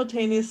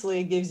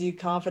simultaneously gives you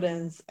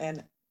confidence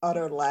and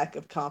utter lack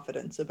of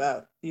confidence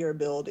about your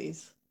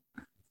abilities.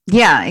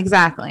 Yeah,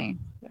 exactly.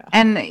 Yeah.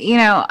 And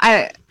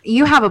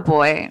you have a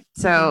boy,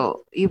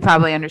 so you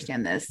probably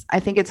understand this.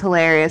 I think it's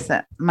hilarious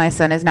that my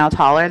son is now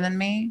taller than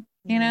me,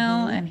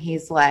 and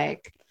he's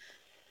like,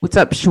 "What's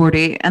up,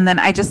 shorty?" And then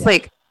I just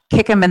like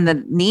kick him in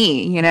the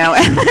knee, and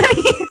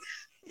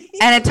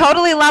it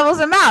totally levels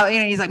him out.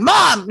 He's like,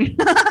 "Mom."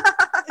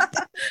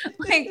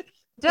 Like,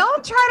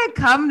 don't try to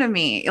come to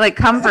me, like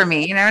come for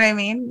me, you know what I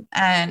mean?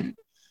 And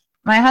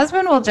my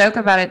husband will joke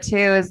about it too,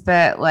 is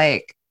that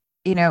like,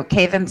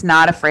 Kaven's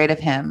not afraid of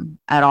him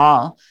at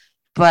all,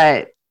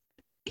 but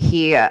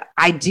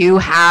I do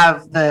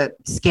have the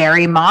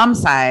scary mom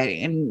side,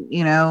 and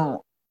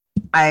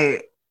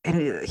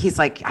he's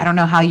like, I don't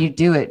know how you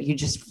do it. You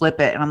just flip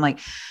it. And I'm like,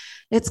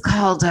 it's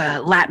called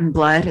Latin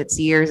blood. It's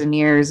years and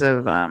years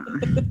of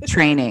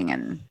training.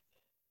 And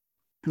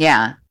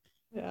yeah,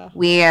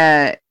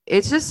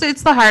 it's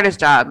the hardest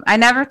job. I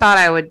never thought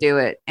I would do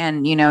it.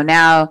 And,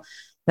 now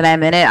that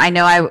I'm in it, I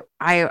know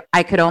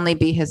I could only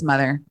be his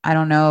mother. I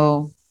don't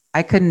know.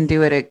 I couldn't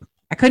do it.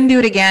 I couldn't do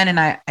it again. And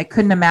I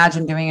couldn't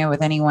imagine doing it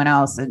with anyone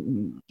else.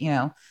 And,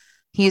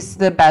 he's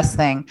the best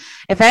thing.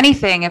 If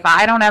anything, if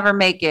I don't ever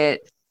make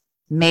it,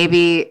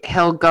 maybe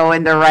he'll go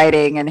into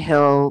writing and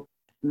he'll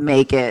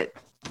make it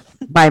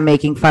by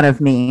making fun of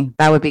me.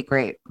 That would be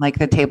great. Like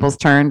the tables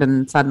turned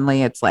and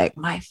suddenly it's like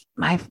my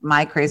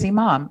crazy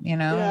mom,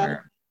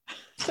 Yeah.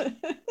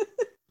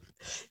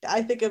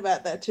 I think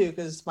about that too,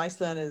 because my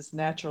son is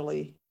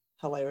naturally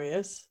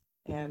hilarious.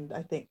 And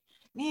I think,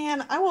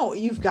 man, I want what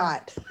you've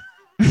got.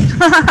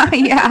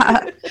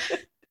 Yeah.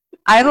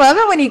 I love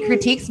it when he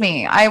critiques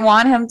me. I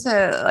want him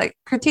to like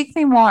critique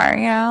me more,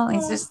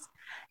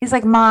 he's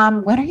like,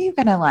 Mom, when are you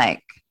gonna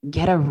like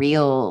get a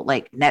real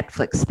like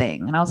Netflix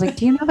thing? And I was like,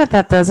 do you know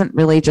that doesn't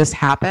really just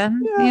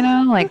happen?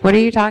 Yeah. Like, what are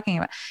you talking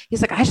about?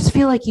 He's like, I just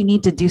feel like you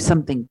need to do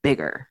something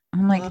bigger.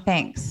 I'm like,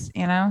 thanks,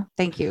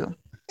 thank you.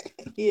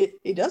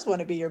 He does want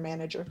to be your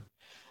manager.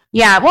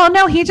 Yeah. Well,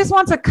 no, he just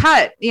wants a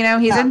cut.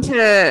 He's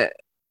into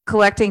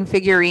collecting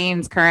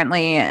figurines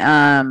currently.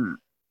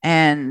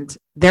 And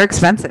they're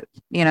expensive,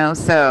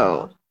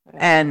 so,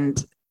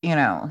 and,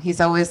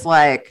 he's always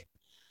like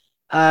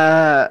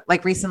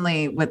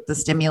recently with the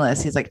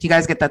stimulus, he's like, do you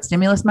guys get that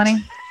stimulus money?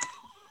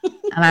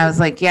 And I was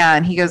like, yeah.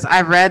 And he goes,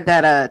 I read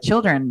that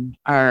children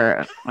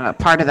are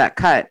part of that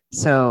cut.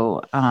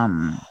 So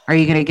are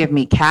you going to give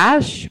me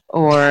cash,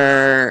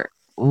 or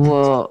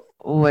well,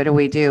 what do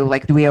we do?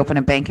 Like, do we open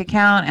a bank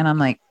account? And I'm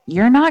like,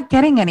 you're not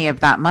getting any of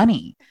that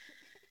money.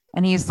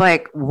 And he's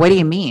like, what do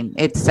you mean?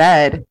 It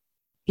said,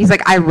 he's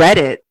like, I read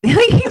it.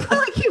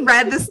 He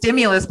read the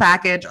stimulus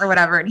package or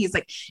whatever. And he's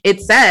like,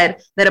 it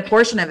said that a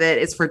portion of it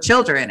is for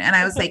children. And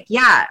I was like,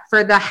 yeah,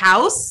 for the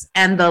house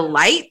and the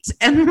light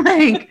and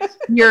like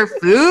your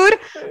food.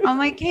 I'm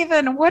like,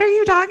 Kaven, what are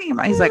you talking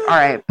about? He's like, all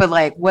right, but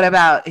like, what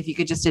about if you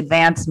could just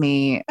advance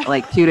me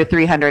like $200 to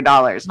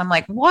 $300? And I'm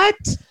like, what?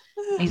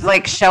 He's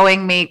like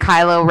showing me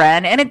Kylo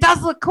Ren, and it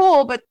does look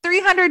cool, but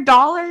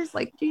 $300,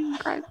 like, Jesus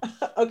Christ.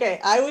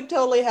 Okay, I would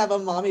totally have a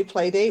mommy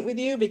play date with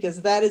you,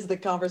 because that is the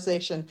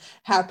conversation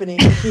happening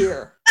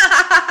here.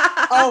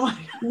 Oh my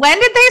God. When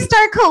did they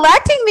start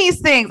collecting these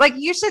things? Like,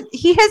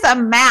 he has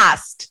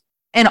amassed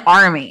an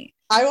army.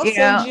 I will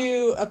send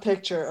you a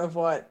picture of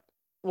what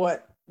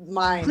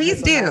mine.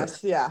 Please do.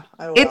 Amassed. Yeah,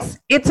 I will.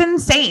 It's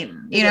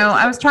insane.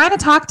 I was trying to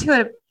talk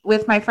to it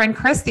with my friend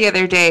Chris the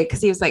other day,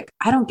 because he was like,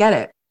 I don't get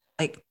it.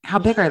 Like, how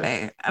big are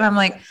they? And I'm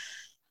like,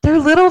 they're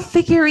little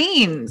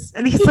figurines.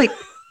 And he's like,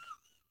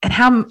 and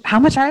how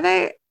much are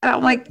they? And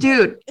I'm like,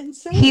 dude,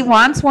 insane. He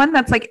wants one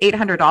that's like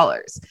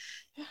 $800.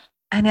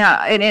 And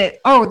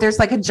there's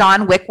like a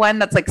John Wick one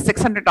that's like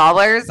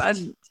 $600.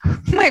 And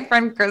my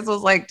friend Chris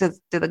was like, do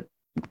the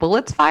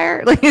bullets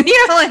fire? Like,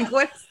 like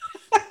what's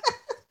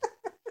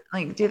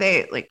like, do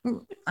they like?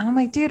 I'm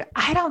like, dude,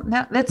 I don't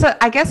know.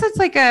 I guess it's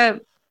like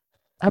a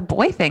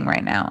boy thing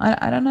right now.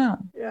 I don't know.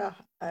 Yeah.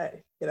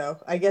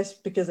 I guess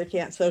because they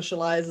can't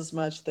socialize as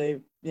much,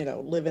 they,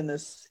 live in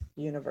this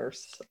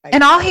universe.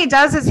 And all he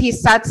does is he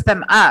sets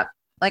them up.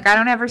 Like, I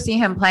don't ever see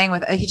him playing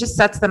with, he just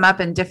sets them up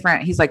in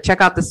different, he's like,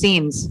 check out the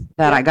scenes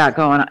that I got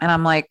going on. And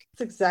I'm like,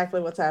 that's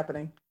exactly what's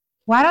happening.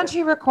 why don't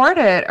you record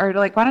it? Or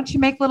like, why don't you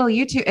make little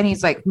YouTube? And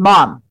he's like,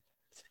 Mom,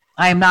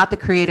 I am not the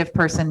creative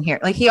person here.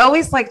 Like he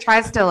always like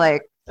tries to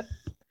like,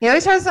 he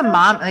always tries to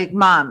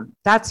mom,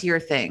 that's your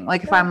thing.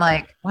 Like if I'm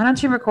like, why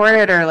don't you record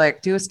it or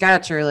like do a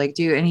sketch or like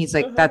do, and he's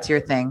like, that's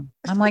your thing.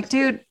 I'm like,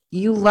 dude,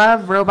 you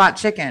love Robot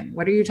Chicken.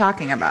 What are you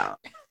talking about?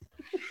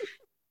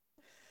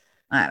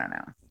 I don't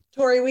know.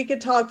 Tori, we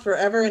could talk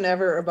forever and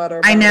ever about our.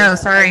 I know.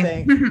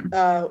 Sorry.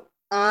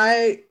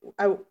 I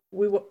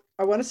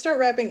want to start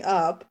wrapping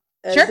up.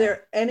 Is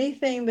there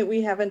anything that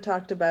we haven't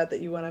talked about that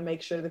you want to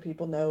make sure that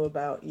people know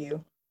about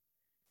you?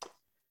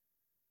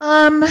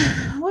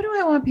 What do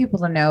I want people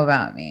to know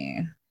about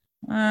me?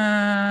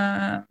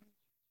 I'm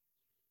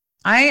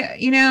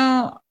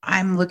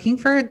looking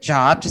for a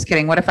job. Just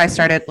kidding. What if I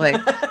started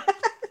like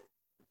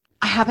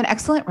I have an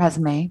excellent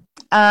resume.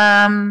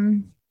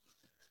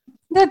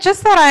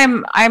 Just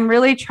that I'm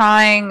really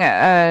trying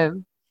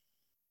I'm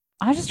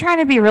just trying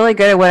to be really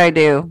good at what I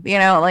do.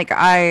 Like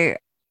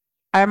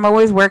I'm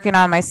always working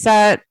on my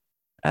set.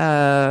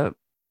 And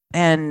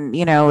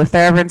if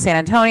they're ever in San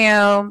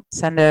Antonio,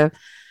 send a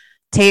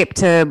tape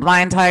to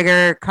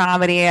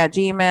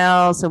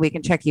blindtigercomedy@gmail.com so we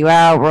can check you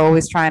out. We're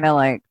always trying to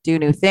like do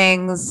new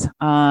things.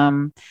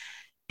 I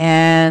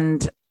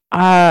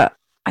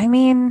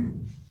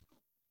mean,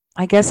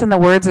 I guess in the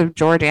words of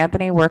George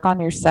Anthony, work on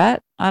your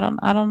set. I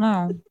don't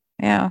know.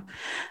 Yeah.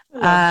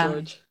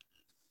 George.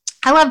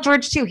 I love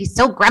George too. He's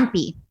so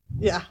grumpy.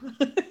 Yeah.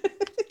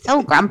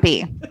 So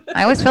grumpy.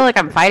 I always feel like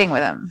I'm fighting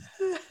with him.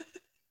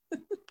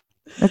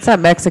 It's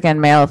that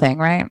Mexican male thing,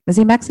 right? Is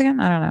he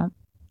Mexican? I don't know.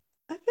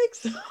 I think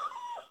so.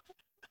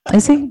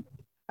 Is he?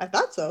 I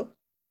thought so.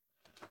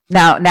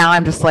 Now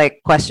I'm just like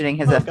questioning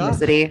his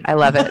ethnicity. God. I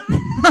love it.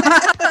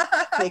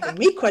 Making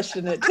me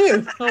question it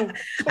too. I'm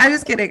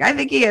just kidding. I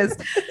think he is.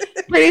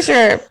 Pretty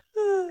sure.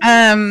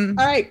 All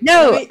right.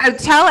 No,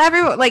 tell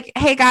everyone like,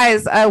 hey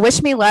guys,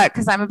 wish me luck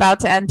because I'm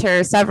about to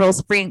enter several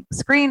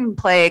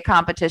screenplay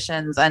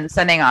competitions and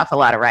sending off a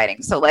lot of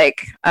writing. So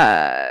like,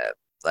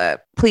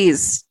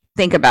 please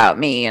think about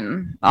me,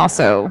 and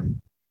also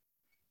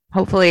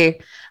hopefully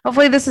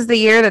this is the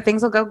year that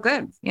things will go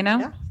good.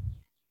 Yeah,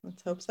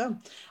 let's hope so.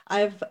 I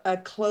have a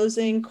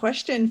closing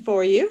question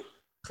for you.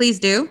 Please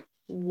do.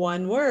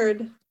 One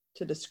word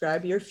to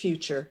describe your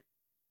future.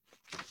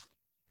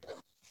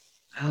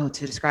 Oh,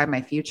 to describe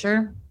my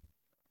future?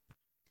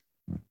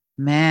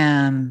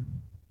 Man.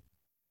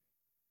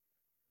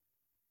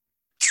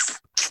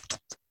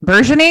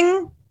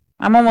 Versioning?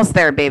 I'm almost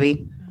there,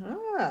 baby.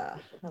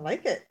 I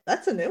like it.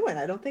 That's a new one.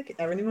 I don't think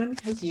anyone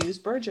has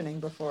used burgeoning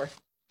before.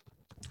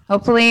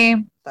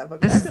 Hopefully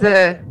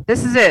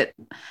this is it.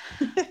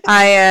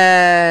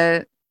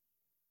 I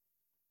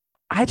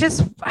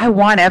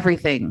want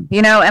everything,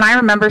 and I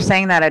remember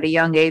saying that at a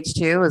young age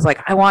too. It was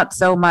like, I want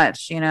so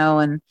much,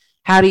 and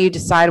how do you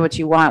decide what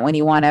you want when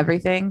you want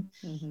everything?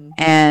 Mm-hmm.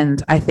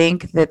 And I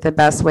think that the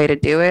best way to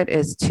do it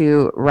is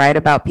to write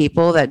about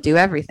people that do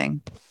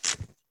everything.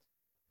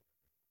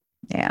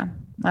 Yeah,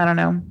 I don't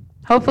know.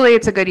 Hopefully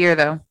it's a good year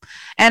though.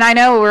 And I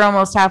know we're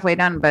almost halfway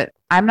done, but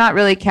I'm not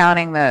really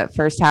counting the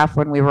first half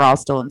when we were all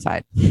still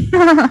inside.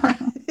 Yeah.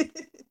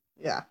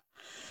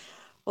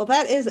 Well,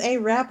 that is a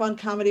wrap on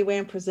Comedy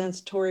Wham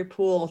Presents Tori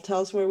Poole. Tell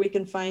us where we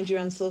can find you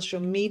on social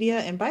media.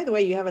 And by the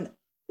way, you have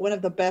one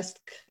of the best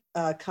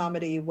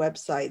comedy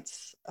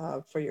websites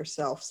for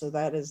yourself. So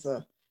that is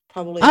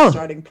probably a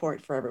starting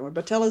point for everyone.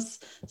 But tell us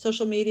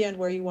social media and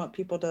where you want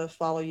people to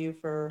follow you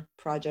for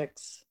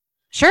projects.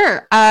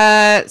 Sure.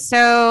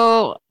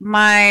 So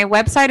my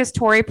website is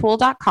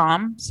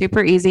toripoole.com.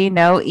 Super easy,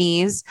 no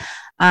ease.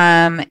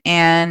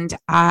 And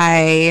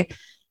I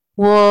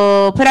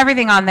will put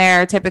everything on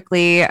there.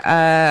 Typically,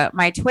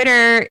 my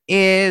Twitter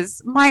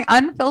is my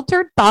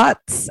unfiltered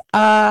thoughts.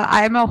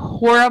 I'm a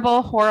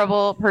horrible,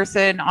 horrible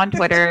person on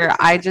Twitter.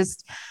 I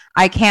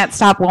can't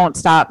stop, won't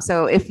stop.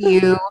 So if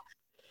you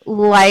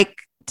like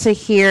to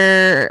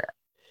hear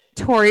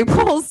Tori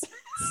Poole's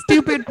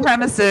stupid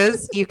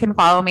premises, you can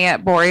follow me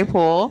at Bori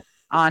Poole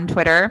on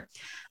Twitter.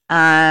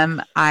 I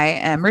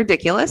am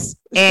ridiculous.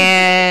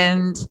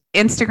 And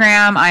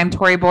Instagram, I'm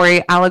Tori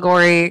Bori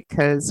Allegory,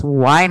 because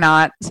why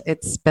not?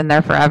 It's been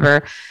there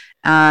forever.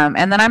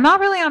 And then I'm not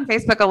really on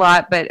Facebook a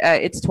lot, but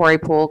it's Tori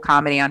Poole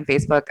Comedy on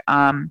Facebook.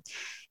 And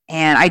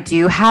I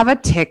do have a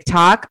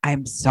TikTok.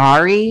 I'm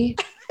sorry.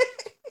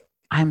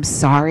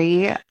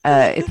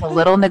 It's a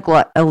little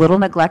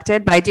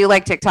neglected, but I do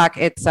like TikTok.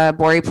 It's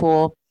Bori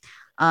Poole.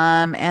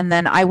 And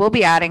then I will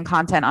be adding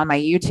content on my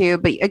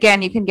YouTube. But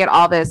again, you can get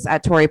all this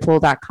at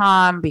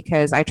toripoole.com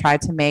because I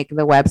tried to make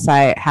the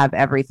website have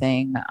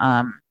everything.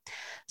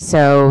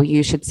 So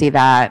you should see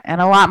that. And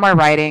a lot more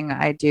writing.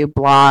 I do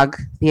blog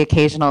the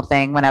occasional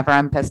thing whenever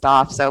I'm pissed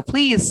off. So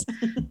please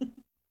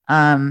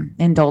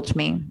indulge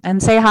me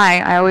and say hi.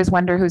 I always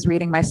wonder who's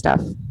reading my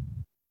stuff.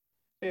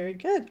 Very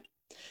good.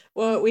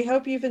 Well, we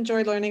hope you've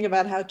enjoyed learning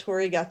about how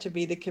Tori got to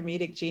be the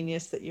comedic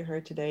genius that you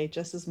heard today,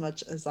 just as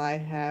much as I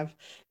have.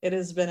 It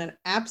has been an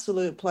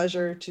absolute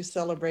pleasure to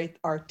celebrate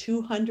our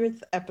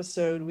 200th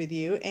episode with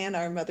you and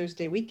our Mother's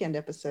Day weekend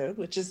episode,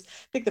 which is,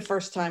 I think, the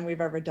first time we've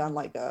ever done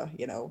like a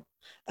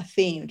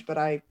themed, but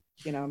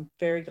I'm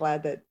very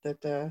glad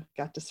that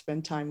got to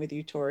spend time with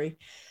you, Tori.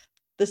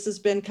 This has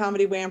been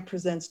Comedy Wham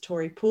presents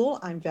Tori Poole.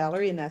 I'm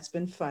Valerie, and that's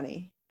been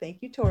funny. Thank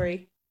you,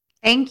 Tori.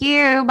 Thank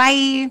you.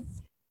 Bye.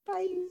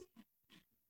 Bye.